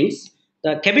different things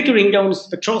the cavity ring down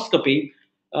spectroscopy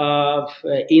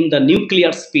in the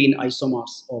nuclear spin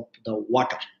isomers of the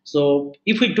water. So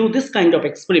if we do this kind of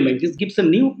experiment, this gives a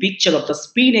new picture of the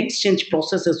spin exchange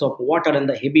processes of water and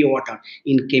the heavy water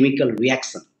in chemical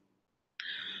reaction.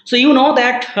 So you know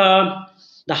that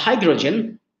the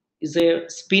hydrogen is a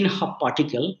spin half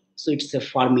particle, so it's a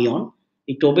fermion.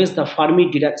 It obeys the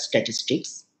Fermi-Dirac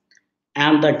statistics.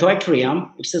 And the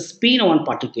deuterium, it's a spin one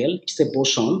particle, it's a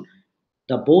boson,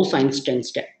 the Bose-Einstein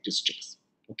statistics.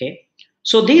 Okay,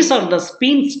 so these are the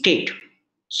spin state.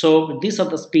 So these are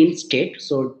the spin state.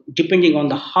 So depending on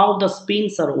the how the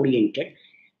spins are oriented.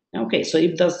 Okay, so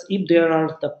if there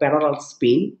are the parallel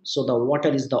spin, so the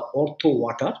water is the ortho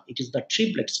water, it is the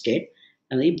triplet state,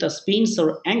 and if the spins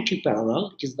are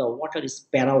anti-parallel, it is the water is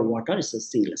para water, is a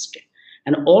single state.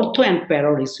 And ortho and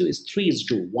para ratio is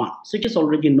 3:1. So it is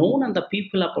already known, and the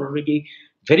people have already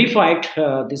verified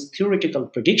this theoretical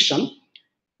prediction.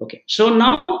 Okay, so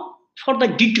now for the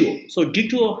D2O. So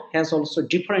D2O has also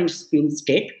different spin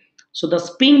state. So the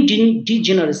spin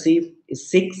degeneracy is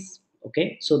 6.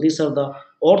 Okay, so these are the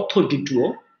ortho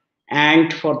D2O.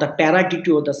 And for the para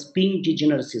D2O, the spin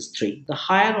degeneracy is 3. The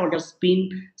higher order spin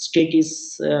state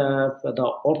is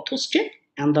the ortho state,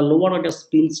 and the lower order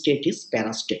spin state is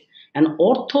para state. And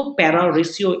ortho para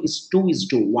ratio is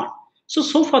 2:1.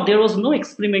 So far there was no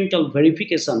experimental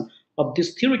verification of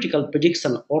this theoretical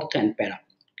prediction ortho and para.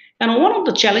 And one of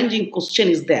the challenging question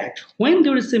is that when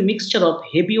there is a mixture of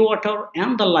heavy water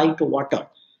and the light water,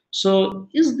 so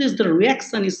is this the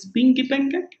reaction is spin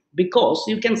dependent? Because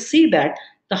you can see that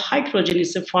the hydrogen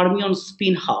is a fermion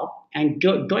spin half and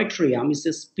deuterium is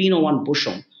a spin one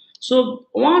boson. So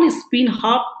one is spin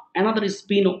half, another is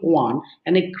spin one,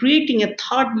 and creating a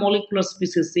third molecular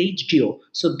species HDO.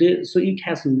 So it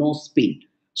has no spin.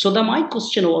 So my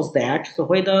question was that so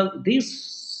whether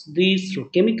this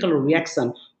chemical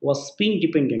reaction was spin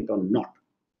dependent or not.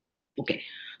 Okay,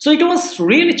 so it was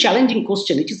really challenging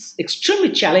question. It is extremely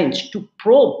challenging to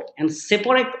probe and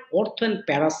separate ortho and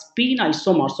para spin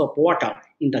isomers of water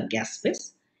in the gas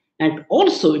phase, and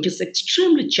also it is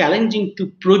extremely challenging to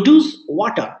produce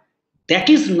water that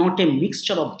is not a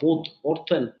mixture of both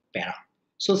ortho and para.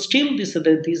 So still these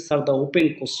are the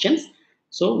open questions.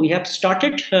 So we have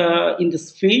started in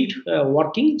this field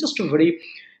working just very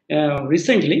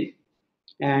recently,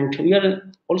 and we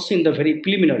are also in the very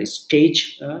preliminary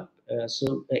stage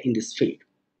in this field.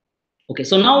 Okay,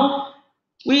 so now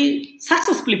we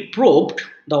successfully probed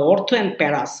the ortho and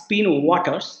para spin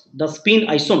waters, the spin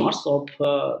isomers of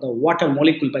the water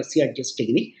molecule by CRGS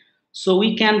technique. So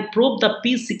we can probe the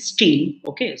P16.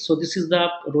 Okay, so this is the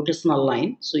rotational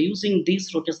line. So using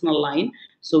this rotational line,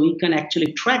 so we can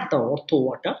actually track the ortho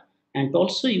water, and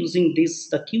also using this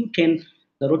the Q10,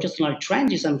 the rotational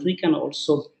transitions, we can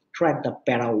also track the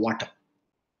para water.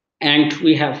 And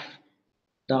we have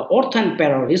the ortho and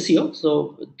para ratio.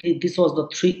 So this was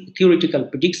the theoretical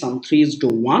prediction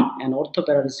 3:1, and ortho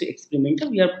para ratio experimental.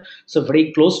 We are so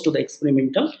very close to the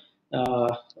experimental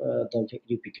the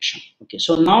verification. Okay,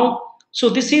 so now so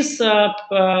this is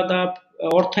the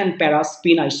ortho and para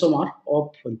spin isomer of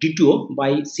D2O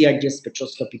by CRGS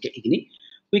spectroscopy technique.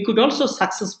 We could also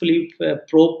successfully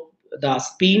probe the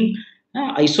spin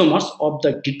isomers of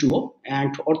the D2O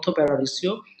and ortho para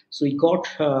ratio. So we got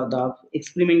the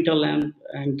experimental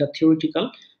and the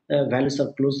theoretical values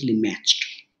are closely matched.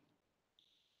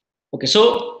 Okay,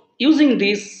 so using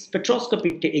this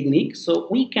spectroscopy technique, so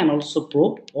we can also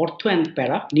probe ortho and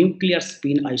para nuclear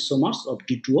spin isomers of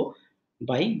D2O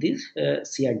by this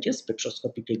CRGS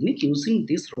spectroscopy technique using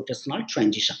this rotational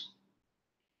transition.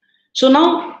 So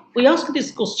now we ask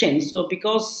this question. So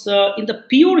because in the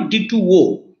pure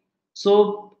D2O,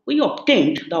 so we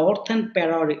obtained the ortho and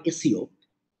para ratio.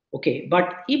 Okay,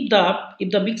 but if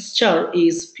the mixture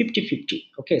is 50-50,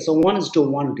 okay, so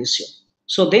 1:1 ratio,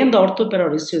 so then the ortho para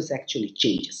ratio is actually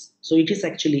changes, so it is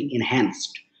actually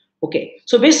enhanced. Okay,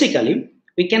 so basically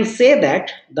we can say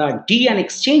that the D and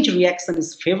exchange reaction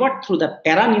is favored through the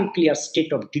paranuclear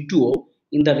state of D2O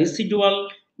in the residual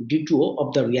D2O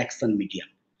of the reaction medium.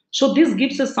 So this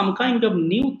gives us some kind of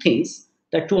new things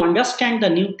that to understand the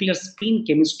nuclear spin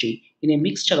chemistry in a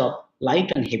mixture of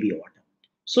light and heavy water.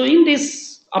 So in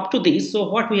this, up to this, so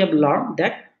what we have learned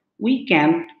that we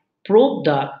can probe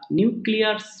the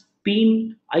nuclear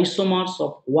spin isomers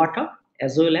of water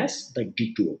as well as the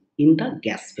D2O in the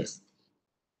gas phase.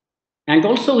 And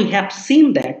also we have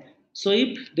seen that, so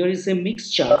if there is a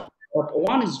mixture of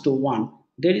 1:1,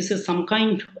 there is some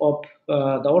kind of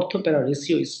the ortho para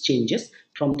ratio is changes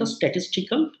from the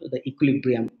statistical the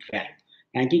equilibrium value.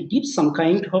 and it gives some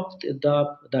kind of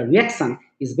the reaction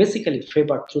is basically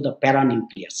favored through the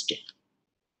paranuclear state.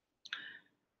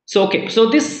 So okay, so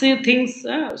these things,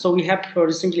 so we have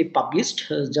recently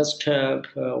published just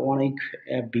 1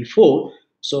 week before.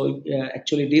 So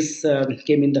actually this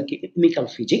came in the chemical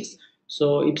physics.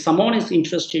 So if someone is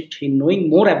interested in knowing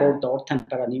more about the ortho and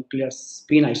paranuclear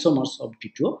spin isomers of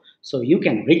D2O, so you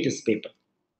can read this paper.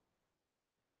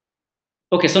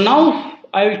 Okay, so now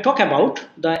I will talk about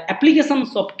the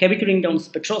applications of cavity ring down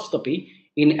spectroscopy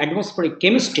in atmospheric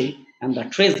chemistry and the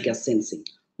trace gas sensing.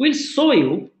 We'll show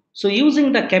you, so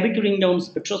using the cavity ring down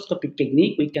spectroscopy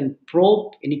technique, we can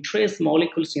probe any trace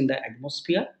molecules in the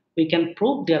atmosphere. We can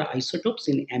probe their isotopes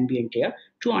in ambient air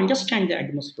to understand the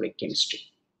atmospheric chemistry.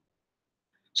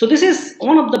 So this is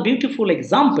one of the beautiful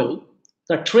example,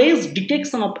 the trace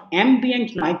detection of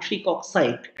ambient nitric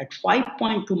oxide at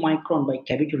 5.2 micron by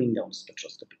cavity ring down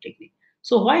spectroscopy technique.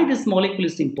 So why this molecule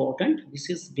is important? This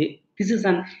is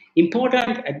an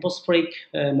important atmospheric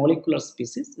molecular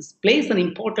species. It plays an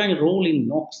important role in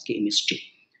NOx chemistry.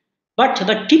 But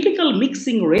the typical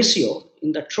mixing ratio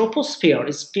in the troposphere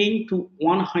is 10 to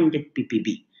 100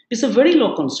 ppb. It's a very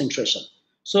low concentration.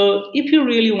 So if you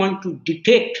really want to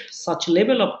detect such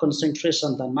level of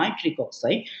concentration, the nitric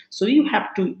oxide, so you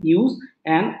have to use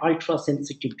an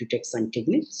ultra-sensitive detection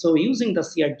technique. So using the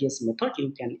CRDS method, you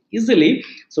can easily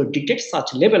detect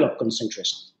such level of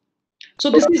concentration. So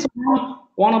this is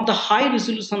one of the high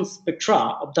resolution spectra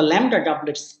of the lambda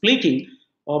doublet splitting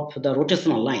of the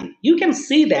rotational line. You can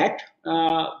see that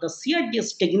the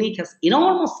CRDS technique has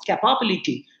enormous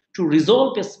capability to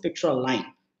resolve a spectral line.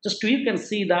 Just you can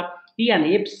see the E and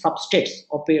F substates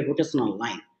of a rotational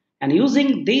line. And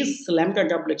using this lambda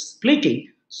doublet splitting,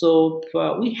 so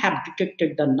we have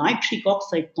detected the nitric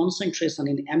oxide concentration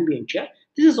in ambient air.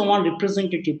 This is one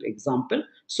representative example.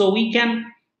 So we can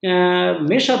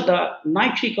measure the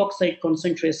nitric oxide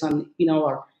concentration in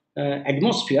our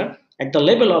atmosphere at the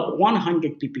level of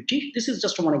 100 ppt. This is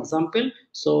just one example.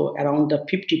 So around the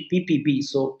 50 ppb.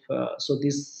 So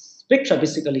this spectra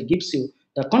basically gives you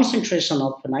the concentration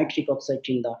of nitric oxide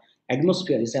in the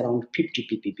atmosphere is around 50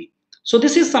 ppb. So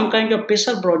this is some kind of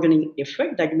pressure broadening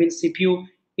effect. That means if you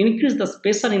increase the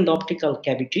pressure in the optical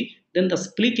cavity, then the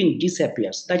splitting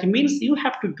disappears. That means you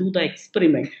have to do the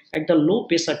experiment at the low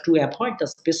pressure to avoid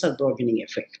the pressure broadening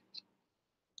effect.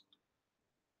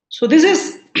 So this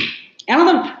is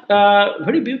another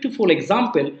very beautiful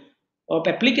example of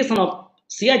application of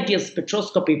CRDS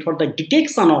spectroscopy for the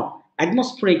detection of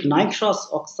atmospheric nitrous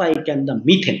oxide and the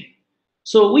methane.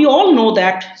 So we all know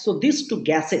that, so these two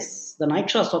gases, the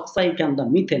nitrous oxide and the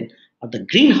methane, are the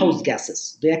greenhouse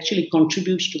gases. They actually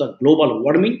contribute to the global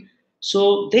warming.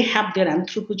 So they have their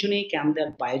anthropogenic and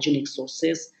their biogenic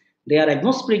sources. Their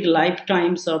atmospheric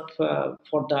lifetimes of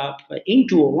for the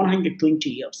into 120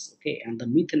 years, okay, and the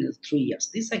methane is 3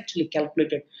 years. This actually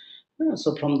calculated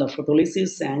so from the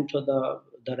photolysis and to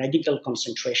the radical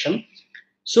concentration.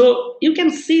 So you can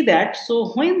see that.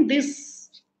 So when these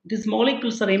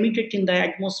molecules are emitted in the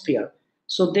atmosphere,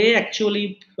 so they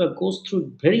actually goes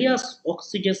through various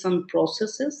oxidation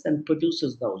processes and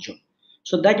produces the ozone.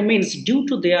 So that means due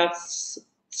to their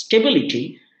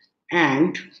stability,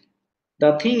 and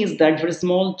the thing is that very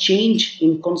small change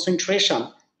in concentration,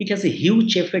 it has a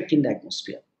huge effect in the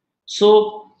atmosphere.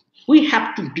 So we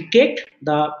have to detect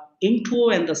the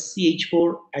N2O and the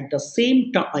CH4 at the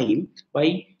same time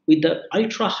by with the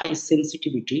ultra high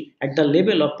sensitivity at the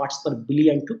level of parts per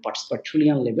billion to parts per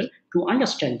trillion level to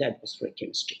understand the atmospheric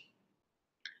chemistry.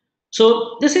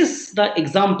 So this is the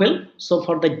example. So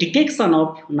for the detection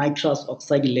of nitrous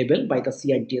oxide level by the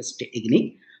CRDS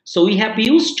technique, so we have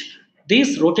used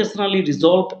this rotationally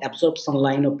resolved absorption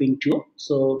line of N2O,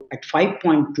 so at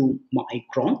 5.2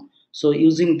 micron. So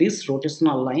using this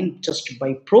rotational line, just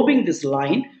by probing this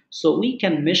line, so we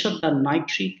can measure the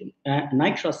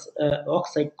nitrous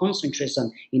oxide concentration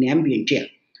in ambient air.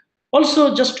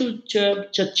 Also, just to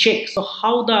check, so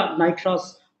how the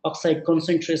nitrous oxide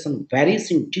concentration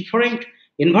varies in different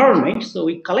environments. So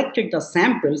we collected the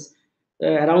samples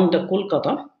around the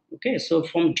Kolkata. Okay, so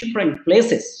from different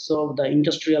places. So the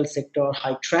industrial sector,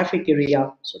 high traffic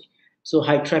area, so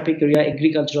high traffic area,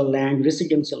 agricultural land,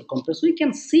 residential complex. We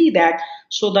can see that.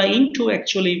 So the N2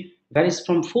 actually varies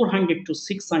from 400 to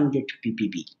 600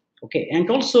 ppb. Okay, and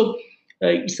also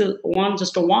it's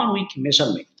just a 1 week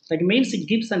measurement. That means it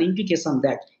gives an indication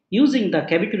that using the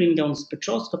cavity ring down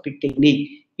spectroscopy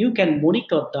technique, you can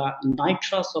monitor the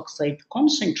nitrous oxide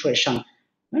concentration.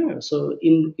 So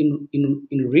in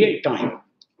real time.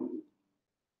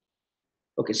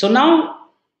 Okay, so now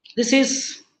this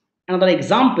is another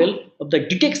example of the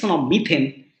detection of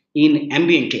methane in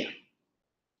ambient air.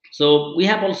 So we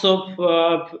have also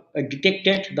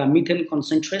detected the methane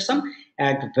concentration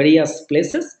at various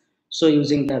places. So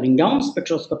using the ring down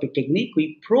spectroscopy technique,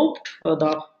 we probed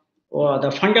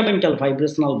the fundamental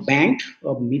vibrational band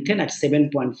of methane at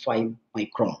 7.5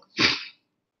 micron.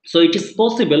 So it is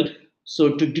possible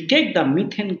to detect the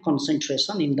methane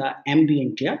concentration in the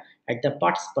ambient air at the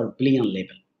parts per billion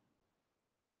level.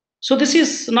 So this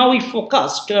is now we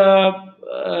focused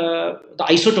the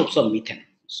isotopes of methane.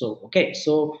 So okay,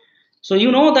 so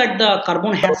you know that the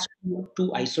carbon has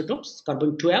two isotopes,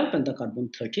 carbon 12 and the carbon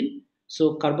 13.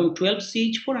 So carbon 12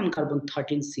 CH4 and carbon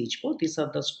 13 CH4. These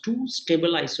are the two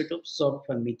stable isotopes of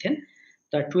methane.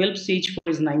 The 12 CH4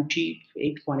 is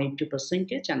 98.82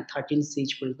 percentage and 13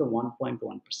 CH4 is the 1.1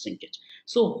 percentage.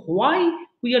 So why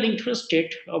we are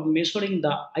interested of measuring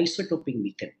the isotopic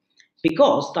methane?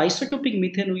 Because the isotopic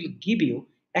methane will give you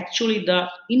actually the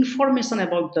information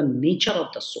about the nature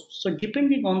of the source. So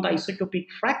depending on the isotopic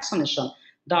fractionation,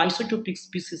 the isotopic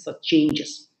species are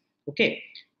changes. Okay,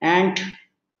 and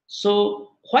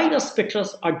so why the spectra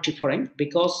are different?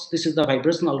 Because this is the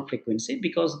vibrational frequency.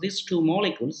 Because these two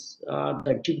molecules,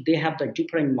 they have the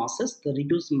different masses. The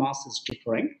reduced mass is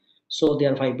different, so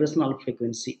their vibrational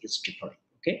frequency is different.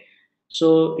 Okay,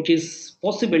 so it is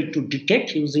possible to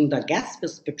detect using the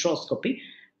gas-based spectroscopy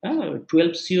 12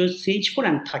 CH4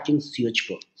 and 13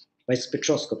 CH4 by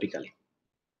spectroscopically.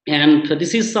 And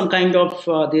this is some kind of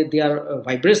they are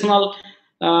vibrational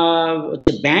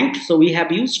band. So we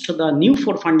have used the new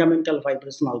for fundamental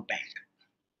vibrational band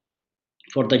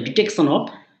for the detection of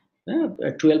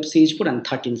 12 CH4 and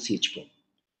 13 CH4.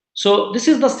 So this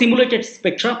is the simulated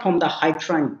spectra from the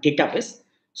Hydran database.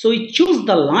 So we choose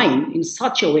the line in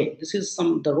such a way. This is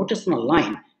the rotational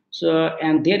line. So,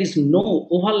 and there is no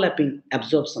overlapping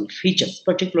absorption features,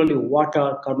 particularly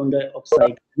water, carbon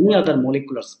dioxide, any other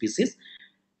molecular species.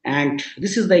 And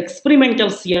this is the experimental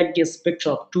CID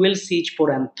spectra of 12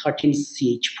 CH4 and 13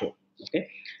 CH4. Okay,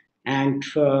 and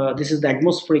this is the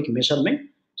atmospheric measurement.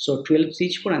 So 12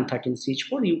 CH4 and 13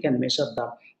 CH4, you can measure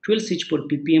the 12 CH4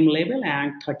 ppm level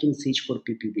and 13 CH4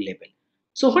 ppb level.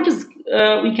 So what is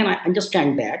we can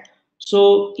understand that.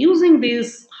 So using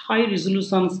this high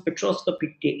resolution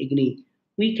spectroscopic technique,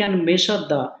 we can measure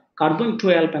the carbon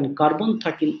 12 and carbon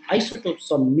 13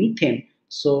 isotopes of methane.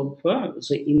 So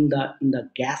in the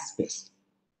gas phase.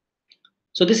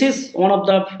 So this is one of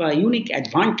the unique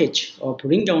advantage of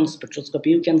ring down spectroscopy.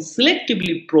 You can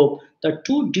selectively probe the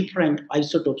two different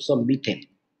isotopes of methane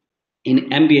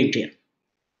in ambient air.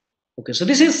 Okay, so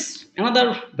this is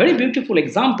another very beautiful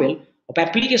example of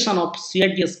application of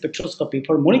CRDS spectroscopy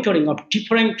for monitoring of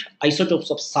different isotopes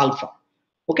of sulfur.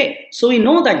 Okay, so we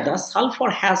know that the sulfur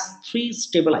has three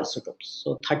stable isotopes,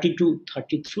 so 32,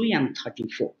 33, and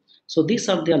 34. So these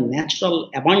are their natural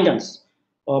abundance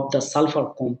of the sulfur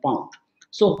compound.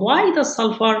 So why the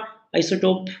sulfur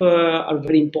isotope are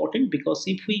very important? Because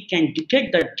if we can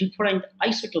detect the different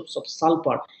isotopes of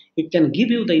sulfur, it can give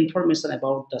you the information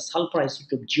about the sulfur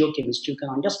isotope geochemistry. You can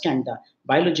understand the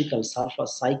biological sulfur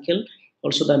cycle,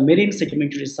 also the marine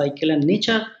sedimentary cycle and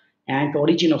nature and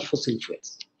origin of fossil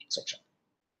fuels, etc.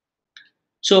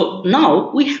 So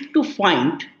now we have to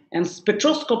find a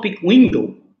spectroscopic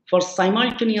window for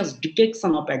simultaneous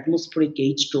detection of atmospheric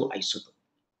H2 isotope.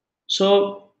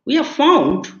 So we have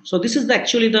found, so this is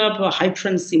actually the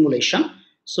Hydran simulation.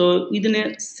 So within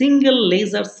a single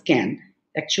laser scan,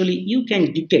 actually you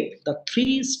can detect the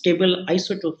three stable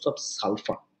isotopes of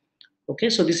sulfur. Okay,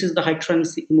 so this is the Hydran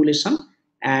simulation,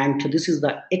 and this is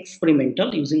the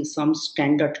experimental using some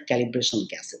standard calibration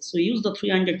gases. So we use the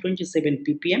 327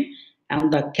 ppm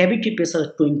and the cavity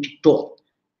pressure 20 torr.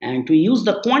 And we use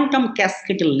the quantum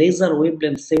cascade laser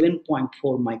wavelength 7.4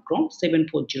 micron,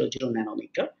 7400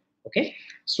 nanometer. Okay,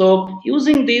 so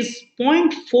using this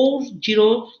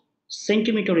 0.40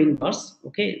 centimeter inverse,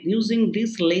 okay, using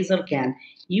this laser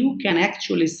you can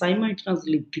actually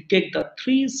simultaneously detect the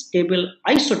three stable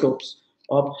isotopes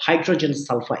of hydrogen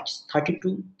sulfides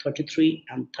 32, 33,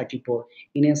 and 34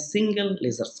 in a single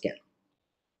laser scan.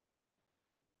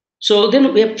 So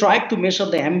then we have tried to measure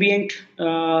the ambient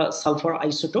sulfur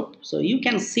isotope. So you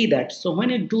can see that. So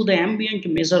when you do the ambient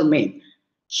measurement,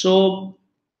 so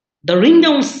the ring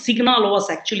down signal was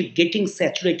actually getting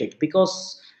saturated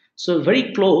because so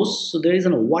very close, so there is a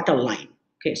water line.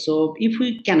 Okay, so if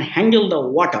we can handle the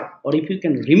water or if you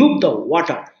can remove the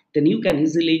water, then you can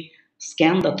easily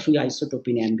scan the three isotope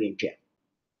in ambient air.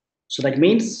 So that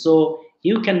means so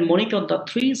you can monitor the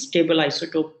three stable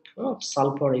isotope of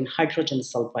sulfur in hydrogen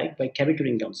sulfide by cavity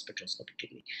ring down spectroscopy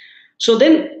technique. So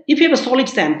then if you have a solid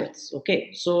samples,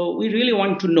 okay, so we really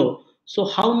want to know, so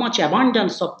how much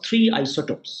abundance of three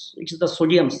isotopes, which is the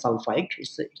sodium sulfide,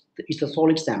 it's a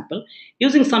solid sample.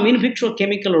 Using some in vitro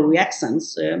chemical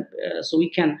reactions, so we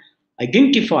can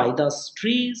identify the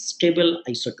three stable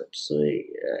isotopes. So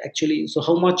actually, so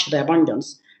how much the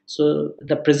abundance, so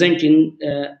the present in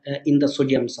the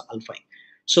sodium sulfide.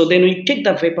 So then we take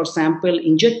the vapor sample,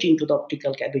 inject into the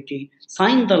optical cavity,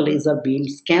 shine the laser beam,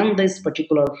 scan this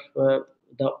particular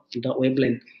the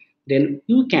wavelength. Then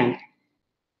you can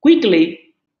quickly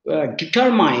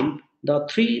determine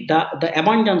the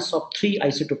abundance of three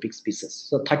isotopic species,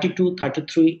 so 32,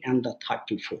 33, and the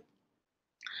 34.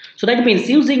 So that means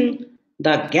using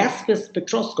the gas phase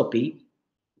spectroscopy,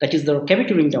 that is the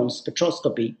cavity ring down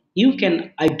spectroscopy, you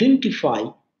can identify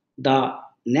the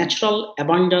natural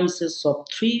abundances of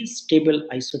three stable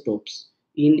isotopes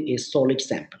in a solid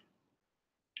sample.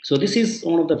 So this is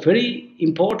one of the very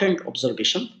important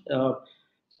observation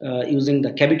using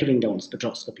the cavity ring down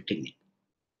spectroscopy technique.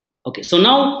 Okay, so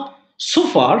now, so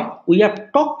far, we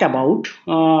have talked about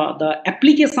the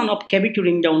application of cavity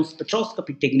ring down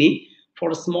spectroscopy technique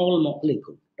for a small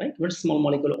molecule, right? Very small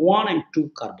molecule, 1 and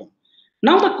 2 carbon.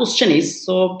 Now the question is,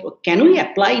 so can we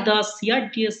apply the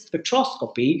CRDS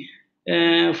spectroscopy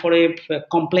for a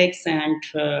complex and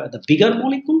the bigger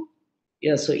molecule?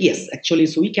 Yeah, so yes, actually,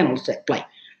 so we can also apply.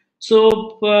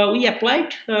 So we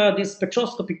applied this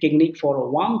spectroscopy technique for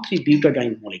a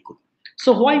 1,3-butadiene molecule.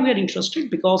 So why we are interested?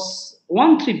 Because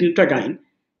 1,3-butadiene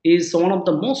is one of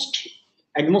the most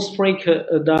atmospheric,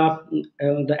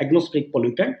 the atmospheric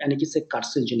pollutant, and it is a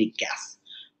carcinogenic gas.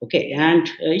 Okay, and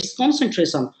its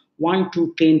concentration 1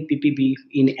 to 10 ppb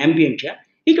in ambient air.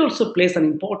 It also plays an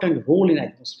important role in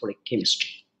atmospheric chemistry.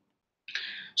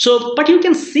 So, but you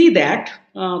can see that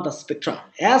the spectra,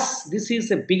 as this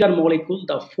is a bigger molecule,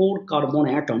 the 4 carbon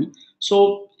atom,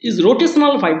 so is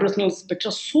rotational vibrational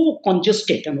spectra so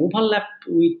congested and overlapped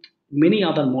with many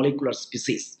other molecular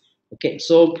species. Okay,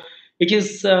 so it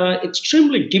is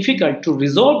extremely difficult to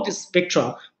resolve this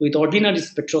spectra with ordinary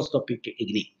spectroscopy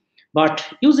technique. But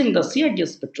using the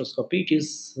CRDS spectroscopy, it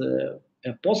is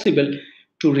possible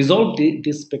to resolve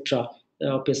this spectra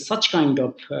of such kind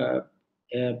of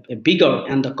a bigger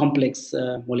and the complex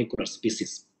molecular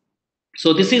species.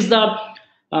 So this is the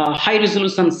high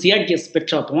resolution CRDS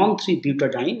spectra of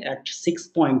 1,3-butadiene at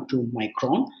 6.2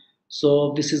 micron.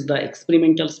 So this is the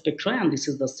experimental spectra, and this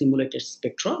is the simulated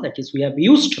spectra. That is, we have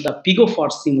used the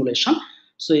PIGO4 simulation.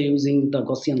 So using the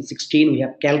Gaussian 16, we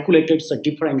have calculated so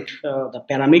different the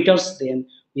parameters. Then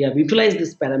we have utilized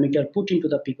this parameter, put into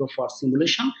the PIGO4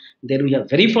 simulation. Then we have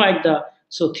verified the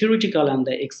theoretical and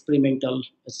the experimental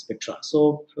spectra.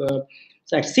 So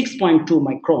at 6.2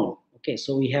 micron. Okay,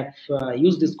 so we have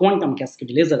used this quantum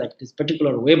cascade laser at this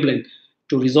particular wavelength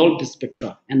to resolve this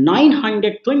spectra, and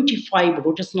 925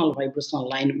 rotational vibrational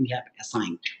line we have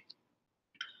assigned.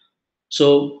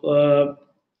 So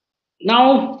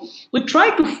now we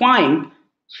try to find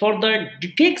for the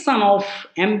detection of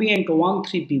ambient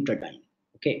 1,3-butadiene.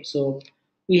 Okay, so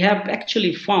we have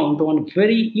actually found one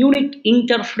very unique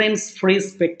interference-free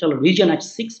spectral region at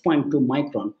 6.2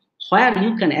 micron, where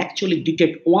you can actually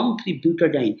detect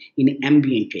 1,3-butadiene in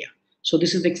ambient air. So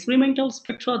this is the experimental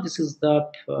spectra. This is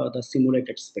the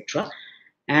simulated spectra,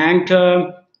 and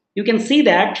you can see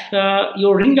that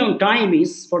your ring down time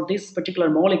is for this particular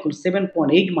molecule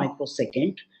 7.8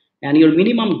 microsecond, and your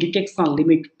minimum detection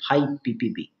limit 5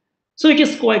 ppb. So it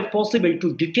is quite possible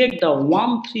to detect the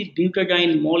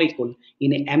 1,3-butadiene molecule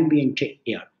in ambient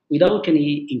air without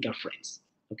any interference.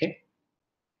 Okay.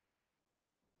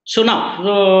 So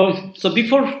now, so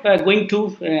before going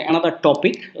to another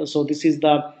topic, so this is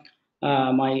the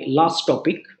my last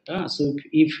topic. So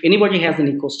if anybody has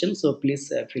any questions, so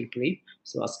please feel free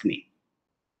to ask me.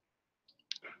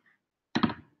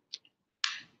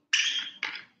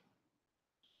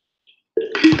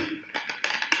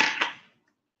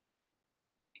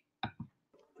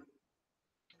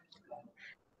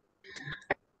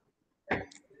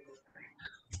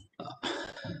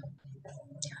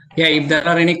 Yeah, if there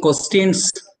are any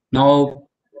questions, now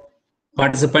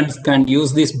participants can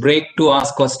use this break to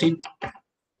ask questions.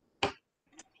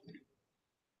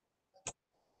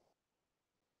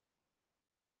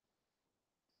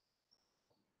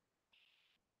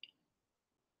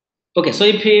 Okay, so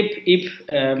if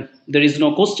there is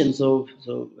no question, so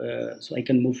I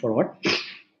can move forward.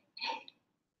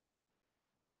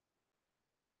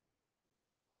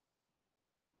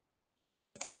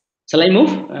 Shall I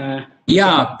move?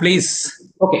 Yeah, please.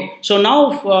 Okay, so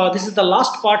now this is the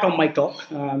last part of my talk.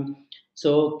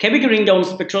 So cavity ring down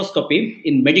spectroscopy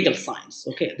in medical science.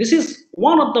 Okay, this is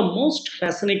one of the most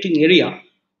fascinating area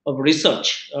of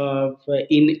research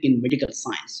in medical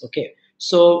science. Okay,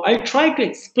 So I'll try to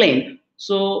explain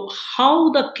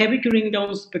how the cavity ring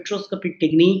down spectroscopy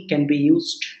technique can be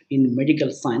used in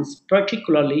medical science,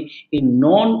 particularly in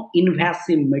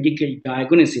non-invasive medical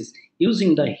diagnosis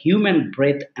using the human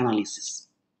breath analysis.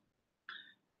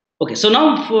 Okay, so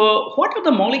now what are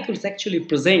the molecules actually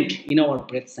present in our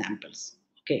breath samples?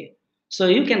 Okay, so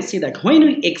you can see that when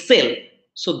we exhale,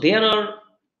 so there are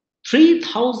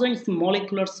 3,000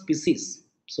 molecular species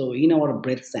so in our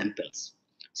breath samples.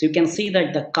 So you can see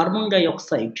that the carbon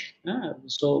dioxide, we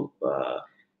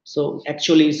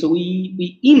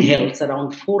inhale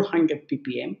around 400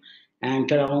 ppm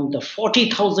and around the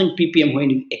 40,000 ppm when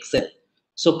we exhale.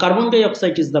 So carbon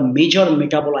dioxide is the major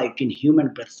metabolite in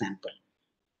human breath sample.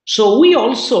 So we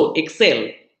also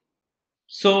exhale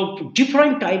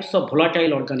different types of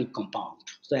volatile organic compound.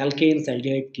 So alkanes,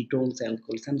 aldehydes, ketones,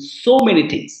 alcohols, and so many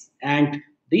things. And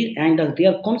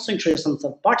their concentrations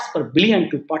are parts per billion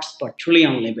to parts per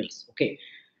trillion levels. Okay.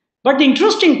 But the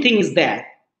interesting thing is that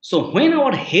when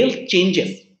our health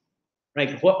changes,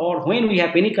 right, or when we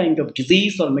have any kind of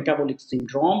disease or metabolic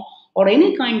syndrome or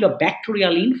any kind of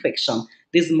bacterial infection,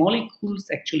 these molecules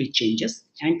actually changes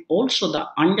and also the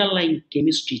underlying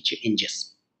chemistry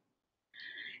changes.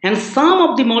 And some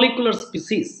of the molecular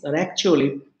species are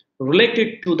actually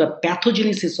related to the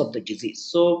pathogenesis of the disease.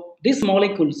 So these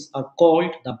molecules are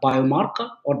called the biomarker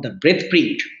or the breath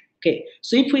print. Okay,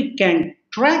 so if we can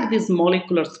track these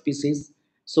molecular species,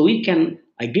 so we can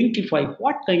identify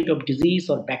what kind of disease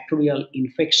or bacterial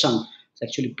infection is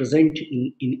actually present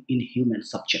in human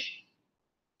subject.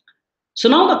 So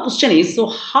now the question is,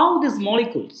 how these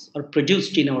molecules are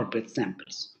produced in our breath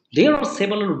samples? There are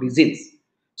several reasons.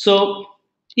 So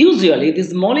usually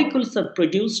these molecules are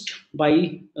produced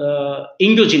by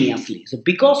endogenously. So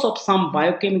because of some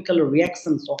biochemical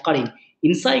reactions occurring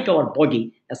inside our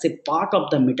body as a part of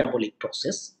the metabolic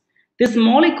process, these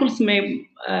molecules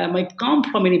might come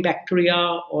from any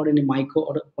bacteria or any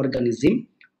microorganism,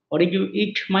 or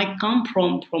it might come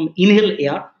from inhaled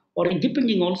air, or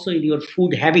depending also in your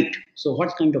food habit. So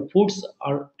what kind of foods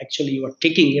are actually you are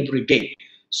taking every day.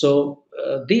 So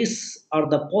these are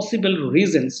the possible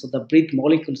reasons the breath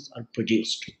molecules are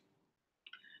produced.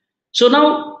 So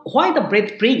now, why the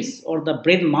breath prints or the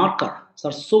breath markers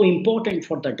are so important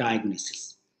for the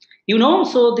diagnosis?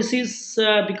 So this is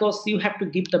because you have to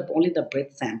give only the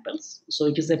breath samples. So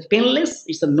it is a painless,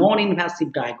 it's a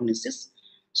non-invasive diagnosis.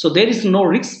 So there is no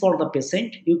risk for the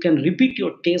patient. You can repeat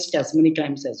your test as many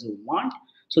times as you want.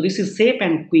 So this is safe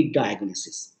and quick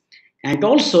diagnosis. And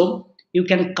also, you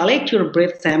can collect your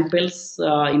breath samples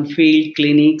in field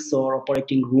clinics or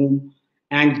operating room.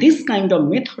 And this kind of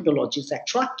methodology is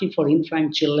attractive for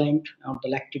infant children, or the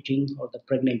lactating, or the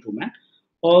pregnant woman.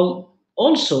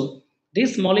 Also,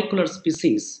 this molecular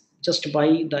species, just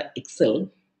by the Excel,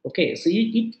 okay, so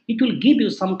it will give you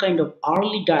some kind of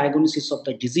early diagnosis of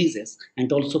the diseases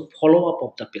and also follow up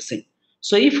of the patient.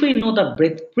 So if we know the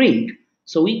breath print,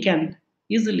 so we can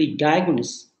easily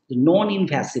diagnose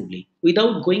non-invasively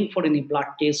without going for any blood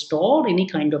test or any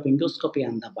kind of endoscopy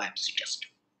and the biopsy test.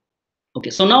 Okay,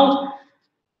 so now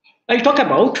I'll talk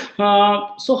about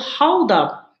how the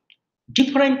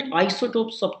different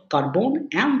isotopes of carbon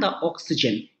and the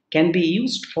oxygen can be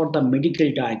used for the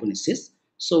medical diagnosis.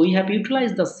 So we have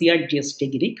utilized the CRDS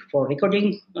technique for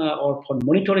recording or for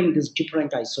monitoring these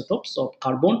different isotopes of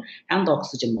carbon and the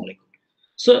oxygen molecule.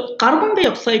 So carbon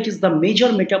dioxide is the major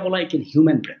metabolite in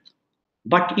human breath,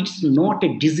 but it's not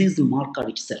a disease marker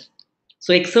itself.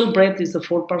 So exhale breath is a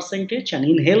 4% and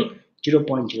inhale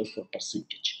 0.04%.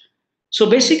 So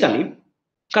basically,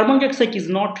 carbon dioxide is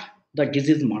not the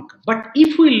disease marker. But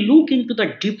if we look into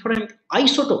the different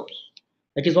isotopes,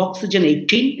 that is oxygen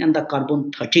 18 and the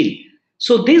carbon 13,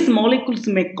 so these molecules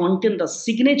may contain the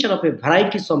signature of a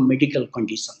variety of medical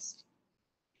conditions.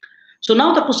 So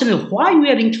now the question is why we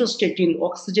are interested in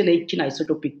oxygen 18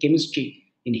 isotopic chemistry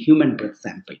in human breath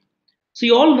sample. So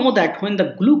you all know that when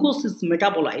the glucose is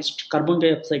metabolized, carbon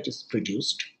dioxide is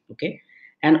produced, okay,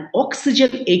 and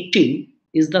oxygen 18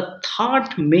 is the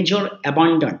third major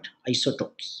abundant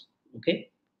isotopes, okay.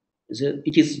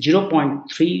 It is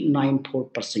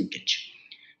 0.394%.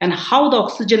 And how the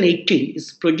oxygen 18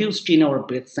 is produced in our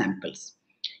breath samples.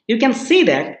 You can see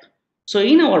that, so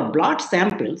in our blood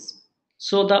samples,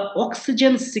 so the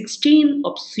oxygen 16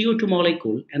 of CO2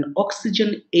 molecule and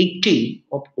oxygen 18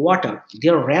 of water, they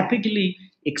are rapidly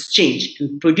exchanged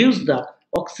and produce the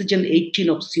oxygen 18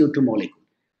 of CO2 molecule.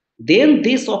 Then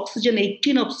this oxygen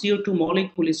 18 of CO2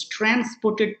 molecule is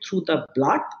transported through the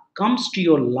blood, comes to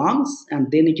your lungs, and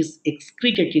then it is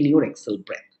excreted in your exhale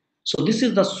breath. So this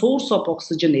is the source of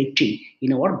oxygen 18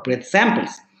 in our breath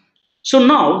samples. So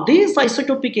now this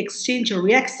isotopic exchange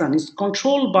reaction is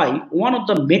controlled by one of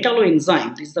the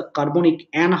metalloenzymes, this is the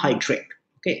carbonic anhydrate.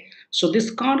 Okay, so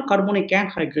this carbonic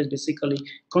anhydrate basically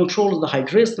controls the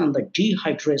hydration and the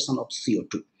dehydration of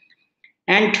CO2.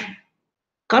 And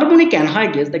carbonic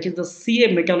anhydrase, that is the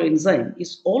Ca metalloenzyme,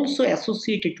 is also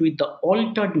associated with the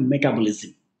altered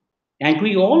metabolism. And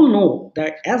we all know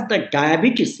that as the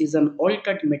diabetes is an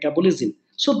altered metabolism,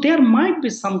 so there might be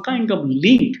some kind of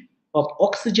link of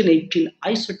oxygen 18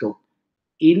 isotope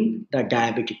in the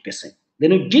diabetic patient.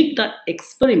 Then we did the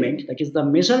experiment, that is the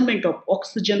measurement of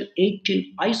oxygen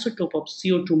 18 isotope of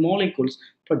CO2 molecules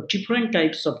for different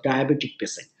types of diabetic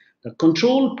patient, the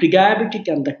control pre-diabetic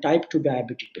and the type 2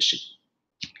 diabetic patient.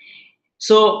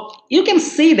 So you can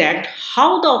see that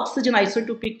how the oxygen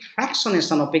isotopic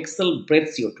fractionation of exhaled breath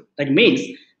CO2. That means,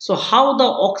 so how the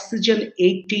oxygen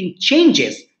 18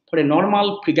 changes for a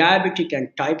normal pre-diabetic and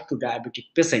type 2 diabetic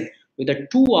patient with a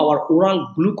 2-hour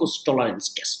oral glucose tolerance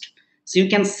test. So you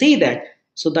can see that,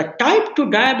 so the type 2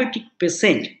 diabetic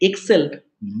patient exhale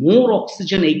more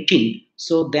oxygen 18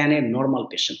 so than a normal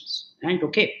patient. And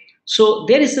okay, so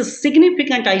there is a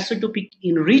significant isotopic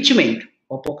enrichment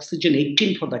of oxygen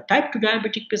 18 for the type 2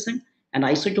 diabetic patient and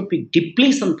isotopic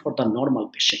depletion for the normal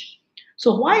patient.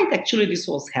 So why actually this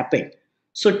was happened?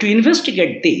 So to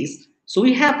investigate this, so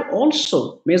we have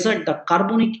also measured the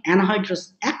carbonic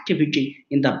anhydrase activity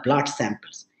in the blood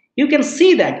samples. You can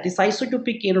see that this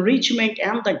isotopic enrichment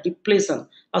and the depletion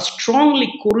are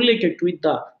strongly correlated with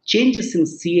the changes in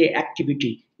Ca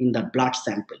activity in the blood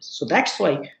samples. So that's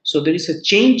why, so there is a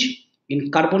change in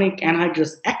carbonic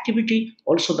anhydrase activity,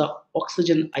 also the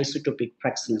oxygen isotopic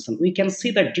fractionation. We can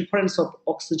see the difference of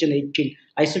oxygen 18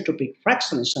 isotopic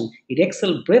fractionation in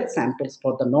exhaled breath samples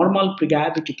for the normal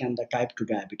pre-diabetic and the type 2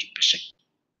 diabetic patient.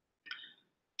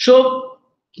 So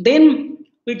then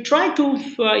we try to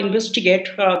investigate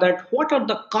that what are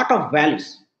the cutoff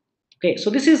values. Okay, so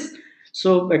this is,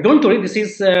 so don't worry, this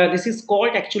is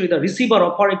called actually the receiver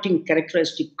operating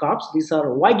characteristic curves. These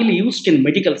are widely used in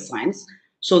medical science.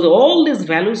 So all these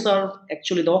values are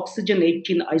actually the oxygen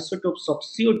 18 isotopes of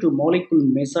CO2 molecule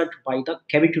measured by the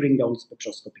cavity ring down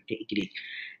spectroscopy technique.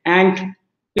 And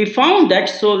we found that,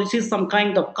 so this is some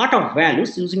kind of cutoff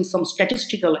values using some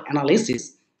statistical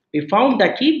analysis. We found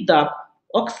that if the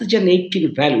oxygen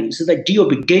 18 value is the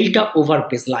DOB, delta over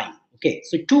baseline. Okay,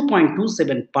 so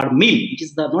 2.27 per mil, it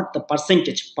is the not the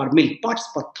percentage per mil, parts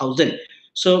per thousand.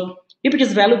 So if it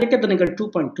is value greater than equal to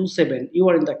 2.27, you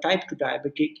are in the type 2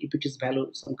 diabetic. If it is value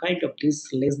some kind of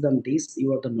this less than this,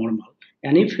 you are the normal.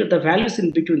 And if the values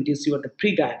in between this, you are the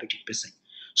pre-diabetic patient.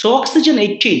 So oxygen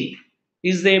 18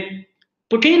 is a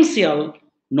potential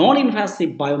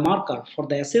non-invasive biomarker for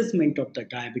the assessment of the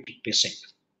diabetic patient.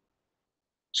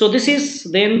 So this is,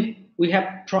 then we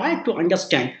have tried to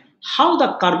understand how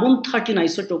the carbon 13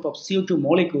 isotope of CO2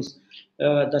 molecules,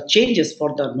 the changes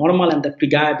for the normal and the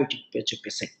pre-diabetic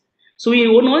patient. So we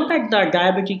know that the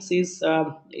diabetics is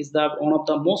the one of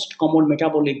the most common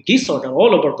metabolic disorder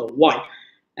all over the world,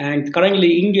 and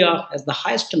currently India has the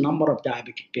highest number of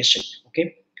diabetic patients.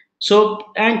 Okay, so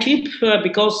and if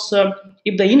because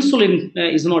if the insulin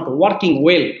is not working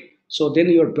well, so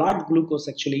then your blood glucose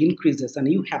actually increases and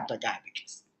you have the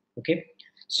diabetes. Okay,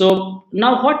 so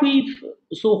now what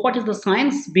is the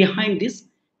science behind this?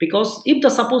 Because if the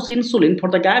suppose insulin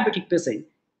for the diabetic patient,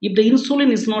 if the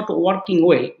insulin is not working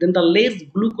well, then the less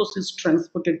glucose is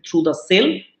transported through the cell,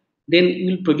 then you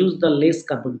will produce the less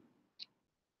carbon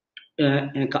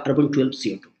 12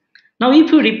 CO2. Now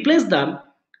if you replace them,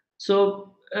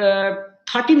 so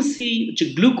 13C, which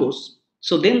is glucose,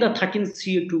 so then the 13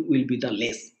 CO2 will be the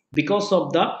less because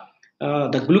of the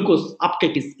glucose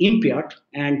uptake is impaired,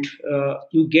 and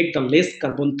you get the less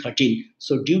carbon 13.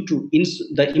 So due to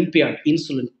the impaired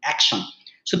insulin action.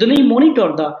 So then you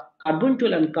monitor the carbon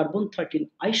 12 and carbon 13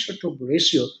 isotope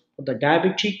ratio for the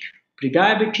diabetic,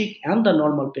 pre-diabetic, and the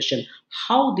normal patient.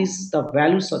 How the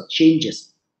values are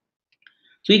changes.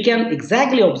 So we can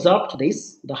exactly observe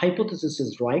this. The hypothesis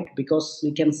is right because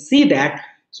we can see that.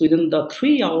 So within the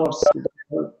 3 hours,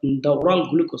 the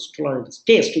oral glucose tolerance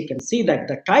test, you can see that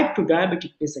the type 2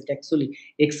 diabetic patient actually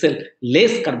excel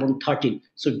less carbon 13.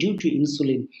 So due to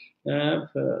insulin,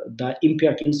 the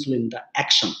impaired insulin, the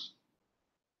action.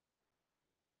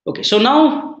 Okay, so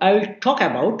now I will talk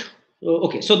about.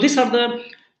 Okay, so these are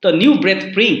the new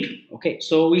breath print. Okay,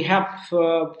 so we have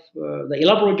the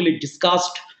elaborately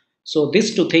discussed. So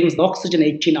these two things, the oxygen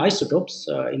 18 isotopes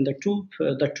in the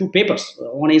two papers.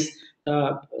 One is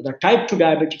the type 2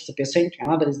 diabetics patient,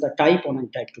 another is the type 1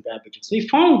 and type 2 diabetics. We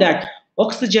found that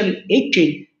oxygen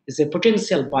 18 is a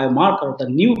potential biomarker of the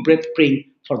new breath print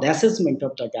for the assessment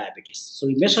of the diabetes. So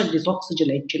we measured this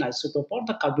oxygen 18 isotope or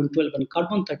the carbon 12 and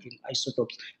carbon 13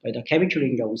 isotopes by the cavity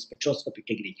ring down spectroscopy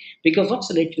technique, because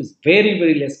oxygen 18 is very,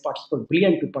 very less parts per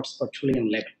billion to parts per trillion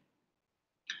level.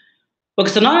 Okay,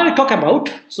 so now I'll talk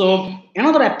about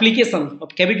another application of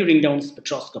cavity ring down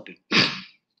spectroscopy.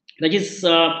 That is,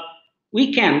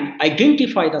 we can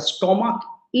identify the stomach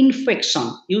infection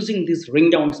using this ring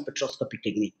down spectroscopy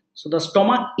technique. So the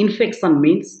stomach infection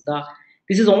means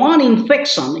this is one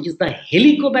infection, which is the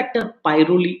Helicobacter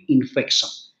pylori infection.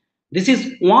 This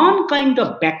is one kind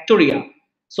of bacteria.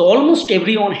 So almost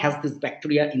everyone has this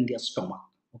bacteria in their stomach.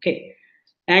 Okay,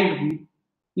 and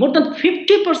more than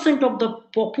 50% of the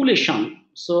population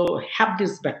have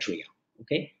this bacteria.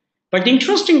 Okay, but the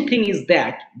interesting thing is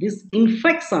that this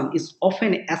infection is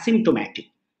often asymptomatic.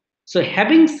 So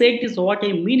having said this, what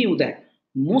I mean is that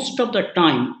most of the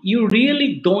time you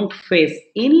really don't face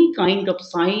any kind of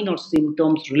sign or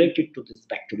symptoms related to this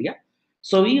bacteria.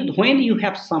 So when you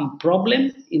have some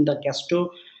problem in the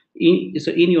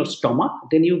in your stomach,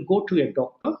 then you go to a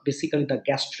doctor, basically the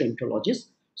gastroenterologist.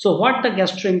 So what the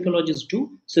gastroenterologists do?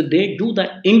 So they do the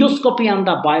endoscopy and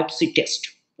the biopsy test.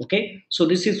 Okay, so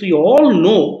this is, we all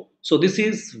know, so this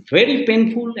is very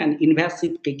painful and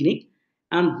invasive technique,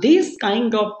 and these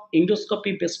kind of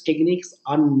endoscopy based techniques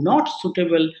are not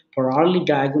suitable for early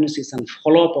diagnosis and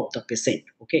follow up of the patient.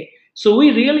 Okay, so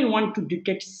we really want to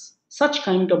detect such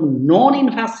kind of non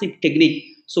invasive technique,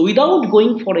 so without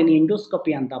going for any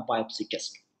endoscopy and the biopsy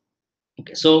test.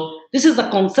 Okay, so this is the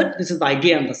concept, this is the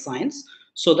idea and the science.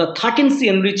 So the 13C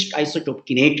enriched isotope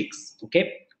kinetics.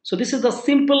 Okay, so this is the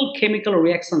simple chemical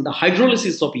reaction, the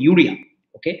hydrolysis of urea.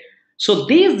 Okay, so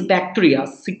these bacteria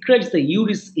secretes the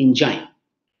urease enzyme,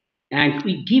 and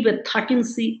we give a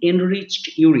 13C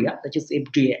enriched urea, that is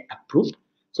FDA approved.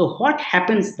 So what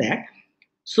happens that,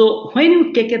 so when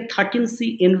you take a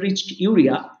 13C enriched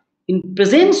urea, in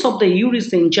presence of the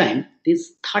urease enzyme,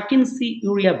 this 13C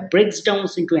urea breaks down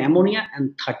into ammonia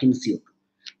and 13CO2.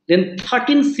 Then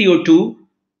 13CO2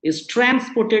 is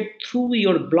transported through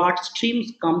your bloodstreams,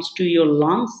 comes to your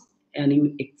lungs, and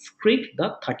you excrete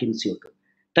the 13CO2.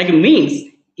 That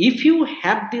means if you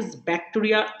have this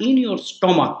bacteria in your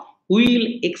stomach, we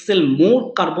will exhale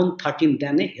more carbon 13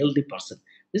 than a healthy person.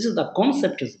 This is the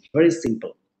concept, is very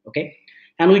simple. Okay,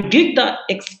 and we did the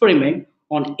experiment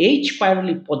on H.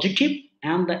 pylori positive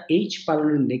and the H.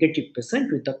 pylori negative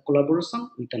patient with the collaboration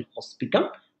with an hospital.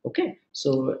 Okay,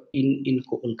 so in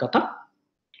Kolkata.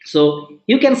 So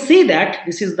you can see that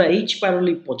this is the H.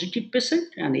 pylori positive patient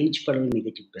and H. pylori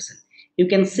negative patient. You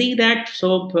can see that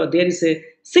there is a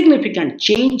significant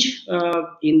change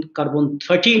in carbon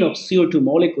 13 of CO2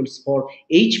 molecules for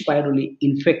H. pylori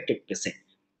infected patient.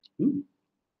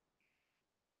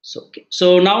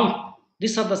 So now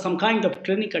these are some kind of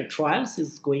clinical trials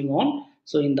is going on.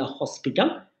 So in the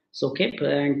hospital. So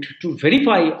and to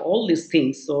verify all these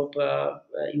things,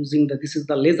 using this is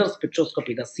the laser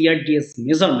spectroscopy, the CRDS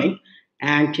measurement,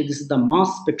 and this is the mass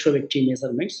spectrometry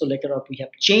measurement. So later on we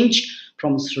have changed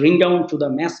from ring down to the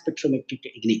mass spectrometry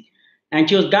technique, and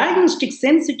your diagnostic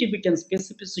sensitivity and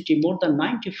specificity more than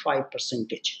 95%.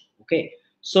 Okay.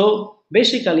 So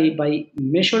basically, by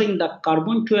measuring the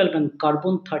carbon 12 and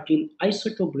carbon 13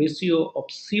 isotope ratio of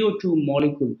CO2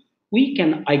 molecule, we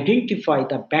can identify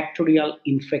the bacterial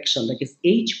infection, that is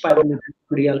H. pylori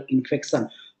bacterial infection,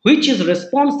 which is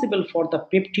responsible for the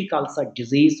peptic ulcer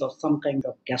disease or some kind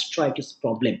of gastritis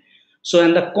problem. So,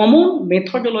 and the common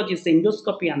methodology is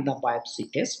endoscopy and the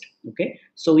biopsy test. Okay,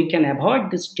 so we can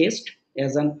avoid this test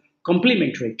as a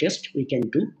complementary test. We can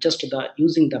do just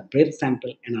using the breath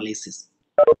sample analysis.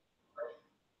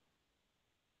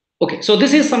 Okay, so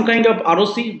this is some kind of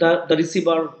ROC, the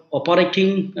receiver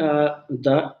operating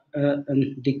the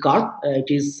curve. It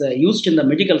is used in the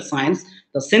medical science,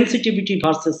 the sensitivity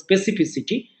versus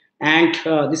specificity, and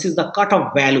this is the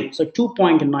cutoff value. So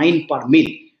 2.9 per mil.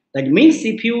 That means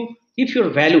if your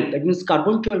value, that means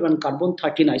carbon 12 and carbon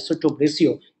 13 isotope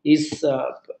ratio is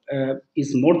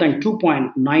more than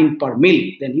 2.9 per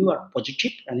mil, then you are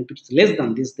positive, and if it's less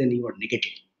than this, then you are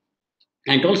negative.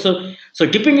 And also, so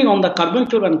depending on the carbon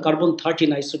 12 and carbon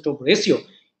 13 isotope ratio,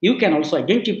 you can also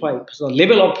identify the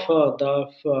level of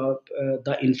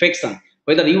the infection,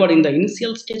 whether you are in the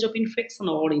initial stage of infection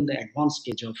or in the advanced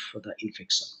stage of the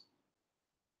infection.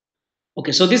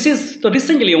 Okay, so this is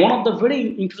recently one of the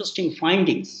very interesting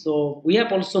findings. So we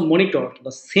have also monitored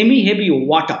the semi-heavy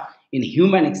water in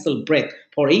human exhale breath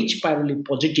for H. pylori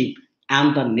positive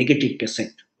and the negative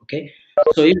patient. Okay,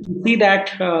 so you can see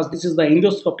that this is the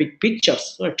endoscopic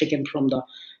pictures taken from the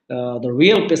the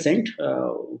real patient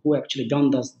who actually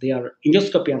done their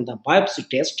endoscopy and the biopsy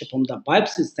test from the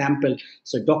biopsy sample.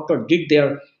 So doctor did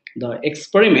the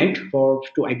experiment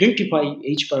to identify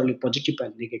H. pylori positive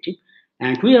and negative.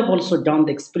 And we have also done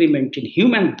the experiment in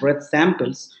human breath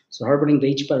samples, so harboring the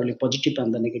H. pylori positive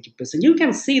and the negative patient. You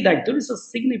can see that there is a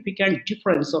significant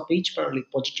difference of H. pylori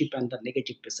positive and the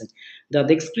negative patient. The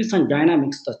excretion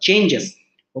dynamics, the changes.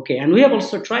 Okay, and we have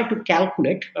also tried to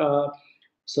calculate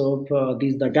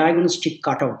the diagnostic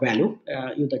cutoff value,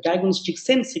 the diagnostic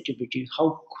sensitivity,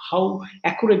 how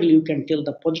accurately you can tell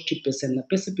the positive patient, the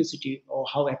specificity, or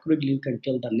how accurately you can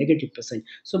tell the negative patient.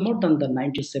 So more than the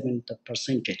 97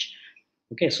 percentage.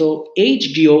 Okay, so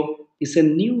HDO is a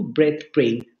new breath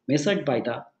print measured by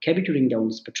the cavity ring down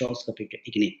spectroscopy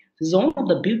technique. This is one of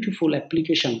the beautiful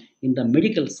application in the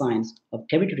medical science of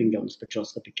cavity ring down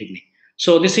spectroscopy technique.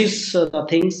 So this is the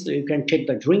things you can take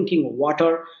the drinking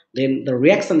water, then the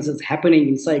reactions is happening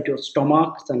inside your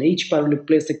stomach, and H. pylori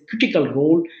plays a critical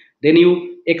role. Then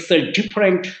you exert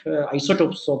different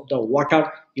isotopes of the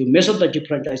water. You measure the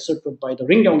different isotope by the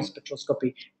ring down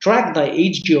spectroscopy, track the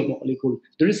HDO molecule.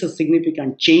 There is a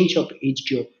significant change of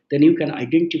HDO. Then you can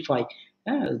identify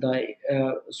at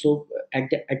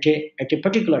a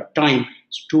particular time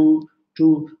to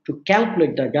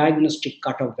calculate the diagnostic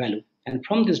cutoff value. And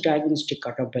from this diagnostic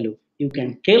cutoff value, you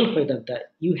can tell whether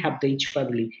you have the H.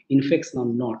 pylori infection or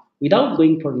not without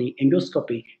going for the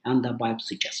endoscopy and the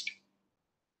biopsy test.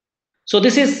 So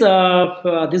this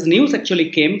news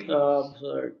actually came.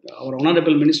 Our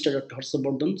honorable minister, Dr.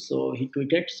 Harshavardhan, so he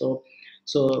tweeted. So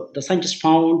the scientists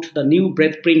found the new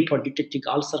breath print for detecting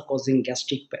ulcer-causing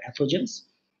gastric pathogens.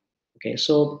 Okay,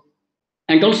 so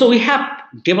and also we have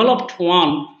developed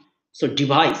one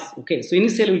device. Okay, so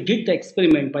initially we did the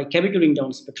experiment by cavity ring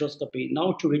down spectroscopy.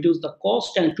 Now to reduce the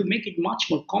cost and to make it much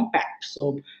more compact,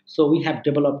 so we have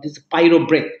developed this pyro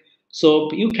breath.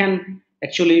 So you can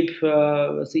actually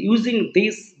using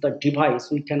the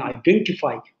device, we can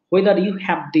identify whether you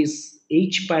have this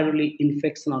H. pylori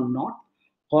infection or not,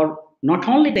 or not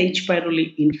only the H.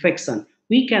 pylori infection,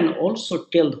 we can also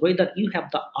tell whether you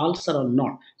have the ulcer or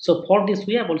not. So for this,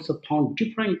 we have also found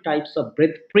different types of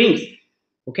breath prints.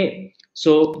 Okay,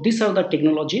 so these are the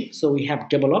technology. So we have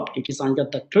developed. It is under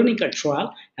the clinical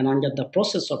trial and under the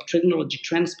process of technology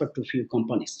transfer to few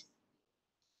companies.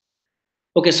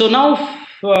 Okay, so now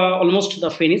almost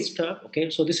the finished. Okay,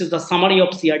 so this is the summary of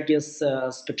CRDS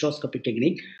spectroscopy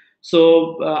technique.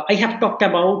 So I have talked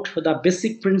about the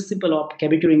basic principle of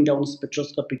cavity ring down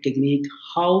spectroscopy technique.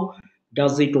 How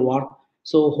does it work?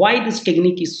 So why this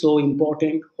technique is so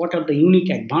important? What are the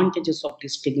unique advantages of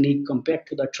this technique compared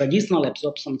to the traditional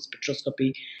absorption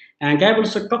spectroscopy? And I have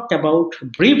also talked about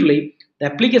briefly the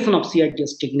application of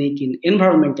CRDS technique in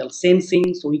environmental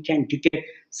sensing. So we can detect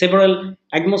several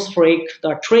atmospheric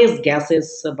trace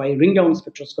gases by ring down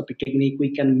spectroscopy technique.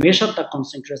 We can measure the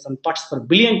concentration parts per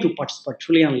billion to parts per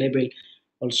trillion level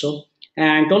also.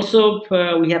 And also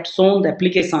we have shown the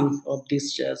application of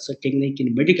this technique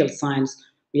in medical science.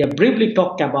 We have briefly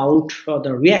talked about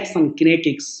the reaction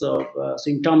kinetics, so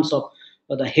in terms of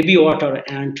the heavy water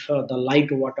and the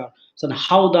light water. So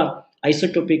how the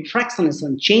isotopic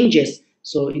fractionation changes.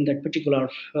 So in that particular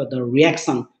the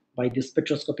reaction by the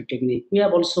spectroscopy technique. We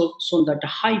have also shown that a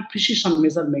high precision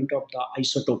measurement of the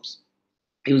isotopes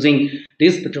using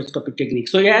this spectroscopy technique.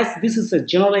 So yes, this is a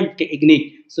general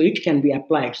technique, so it can be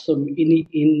applied so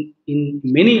in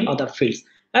many other fields.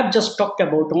 I've just talked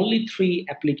about only 3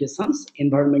 applications: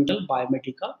 environmental,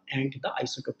 biomedical, and the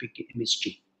isotopic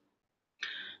chemistry.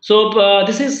 So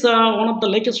this is one of the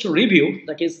latest review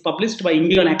that is published by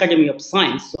Indian Academy of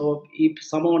Science. So if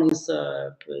someone is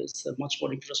much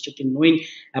more interested in knowing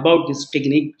about this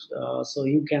technique, so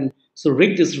you can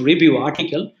read this review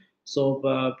article. So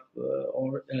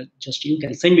or just you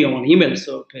can send me on email.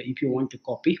 So if you want to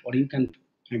copy, or you can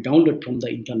download from the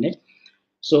internet.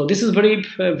 So this is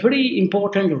very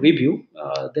important review.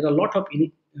 There are a lot of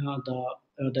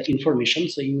the information,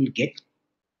 so you will get.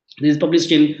 This is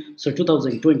published in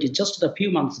 2020, just a few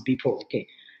months before. Okay,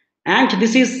 and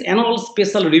this is annual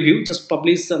special review, just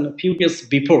published a few days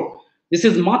before. This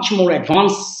is much more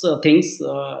advanced things.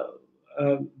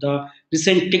 The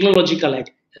recent technological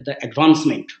the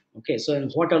advancement. Okay, so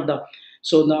what are the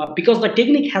because the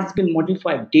technique has been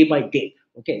modified day by day.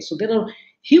 Okay, so there are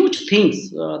huge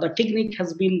things. The technique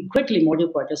has been greatly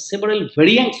modified. Several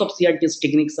variants of CRTS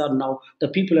techniques are now the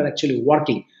people are actually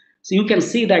working. So you can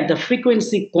see that the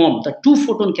frequency comb, the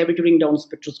 2-photon cavity ring down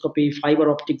spectroscopy, fiber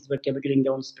optics by cavity ring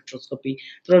down spectroscopy.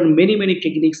 There are many, many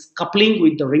techniques coupling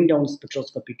with the ring down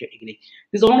spectroscopy technique.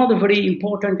 This is one of the very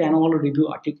important annual review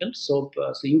articles. So,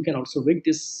 so you can also read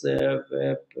this,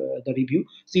 the review.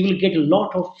 So you will get a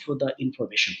lot of the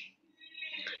information.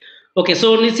 Okay,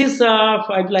 so this is,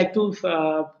 I'd like to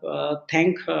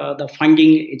thank the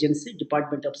funding agency,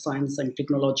 Department of Science and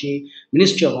Technology,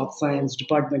 Ministry of Earth Science,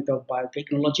 Department of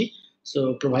Biotechnology,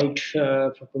 so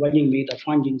for providing me the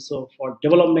funding so for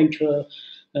development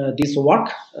this work,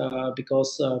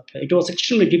 because it was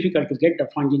extremely difficult to get the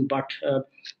funding, but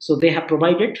so they have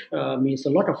provided me a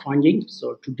lot of funding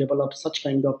so to develop such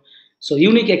kind of so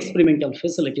unique experimental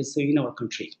facilities in our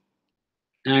country.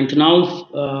 And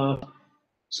now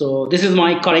so this is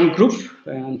my current group,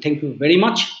 and thank you very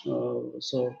much.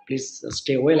 So please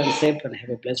stay well and safe and have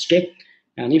a blessed day.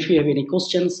 And if you have any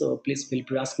questions, so please feel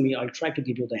free to ask me. I'll try to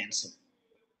give you the answer.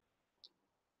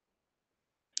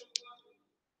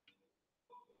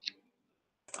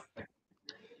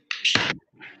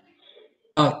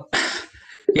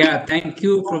 Yeah, thank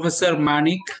you, Professor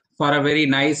Manik, for a very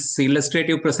nice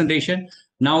illustrative presentation.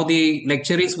 Now the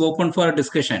lecture is open for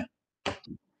discussion.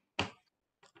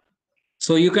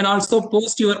 So you can also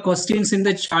post your questions in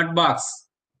the chat box.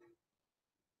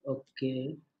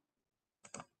 Okay.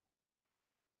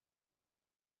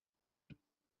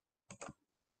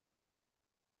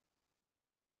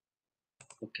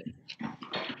 Okay.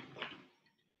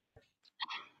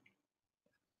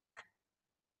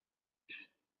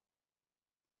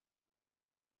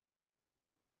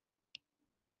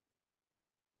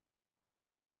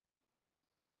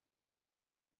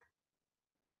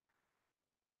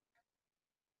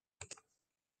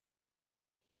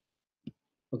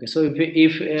 Okay. So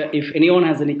if anyone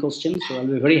has any questions, so I'll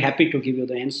be very happy to give you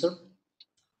the answer.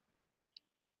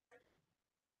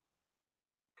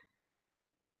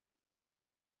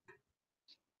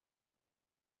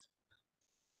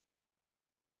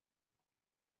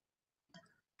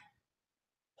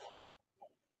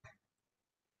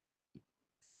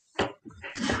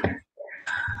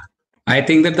 I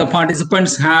think that the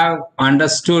participants have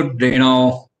understood, they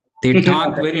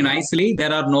talk very nicely.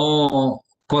 There are no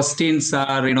questions or,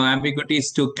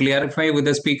 ambiguities to clarify with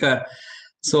the speaker.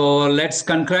 So let's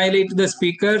congratulate the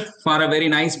speaker for a very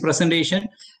nice presentation.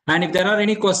 And if there are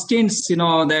any questions,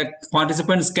 the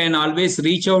participants can always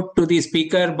reach out to the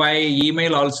speaker by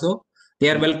email also. They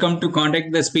are welcome to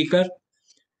contact the speaker.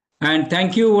 And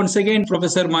thank you once again,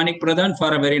 Professor Manik Pradhan,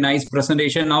 for a very nice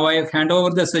presentation. Now I hand over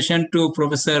the session to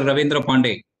Professor Ravindra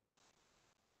Pandey.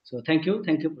 So thank you,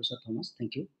 Professor Thomas.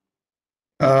 Thank you.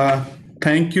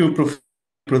 Thank you, Prof.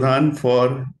 Pradhan,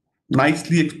 for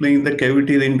nicely explaining the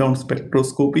cavity ring down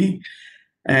spectroscopy.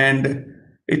 And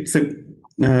it's the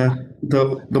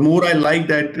more I like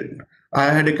that,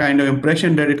 I had a kind of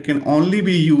impression that it can only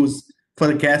be used for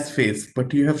the gas phase,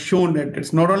 but you have shown that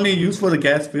it's not only used for the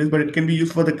gas phase, but it can be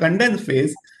used for the condensed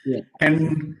phase. Yeah.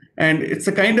 And it's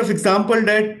a kind of example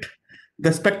that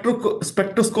the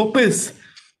spectroscopists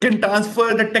can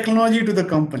transfer the technology to the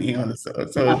company also.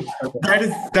 So that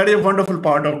is a wonderful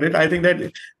part of it. I think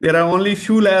that there are only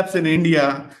few labs in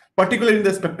India, particularly in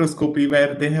the spectroscopy,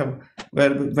 where they have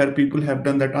where people have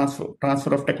done the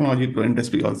transfer of technology to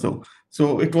industry also.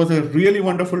 So it was a really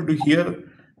wonderful to hear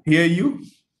you,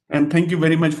 and thank you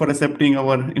very much for accepting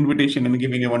our invitation and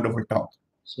giving a wonderful talk.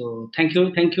 So thank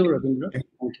you, Ravindra.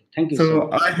 Okay. Thank you.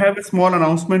 So I have a small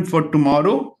announcement for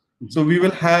tomorrow. So we will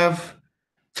have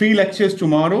 3 lectures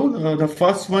tomorrow. The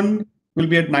first one will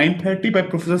be at 9:30 by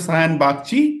Professor Sayan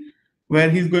Bakchi, where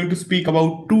he's going to speak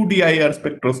about 2D IR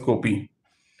spectroscopy.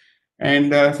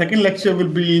 And second lecture will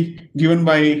be given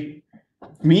by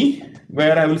me,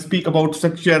 where I will speak about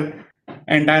structure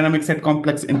and dynamics at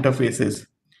complex interfaces.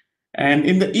 And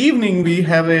in the evening, we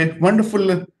have a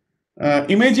wonderful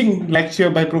imaging lecture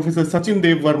by Professor Sachin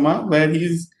Dev Verma, where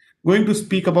he's going to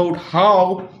speak about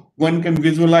how one can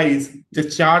visualize the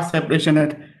charge separation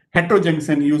at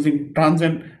heterojunction using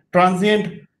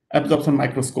transient absorption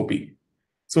microscopy.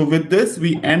 So with this,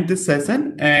 we end this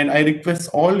session, and I request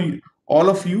all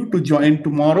of you to join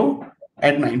tomorrow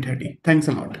at 9:30. Thanks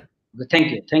a lot.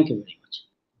 Thank you very much.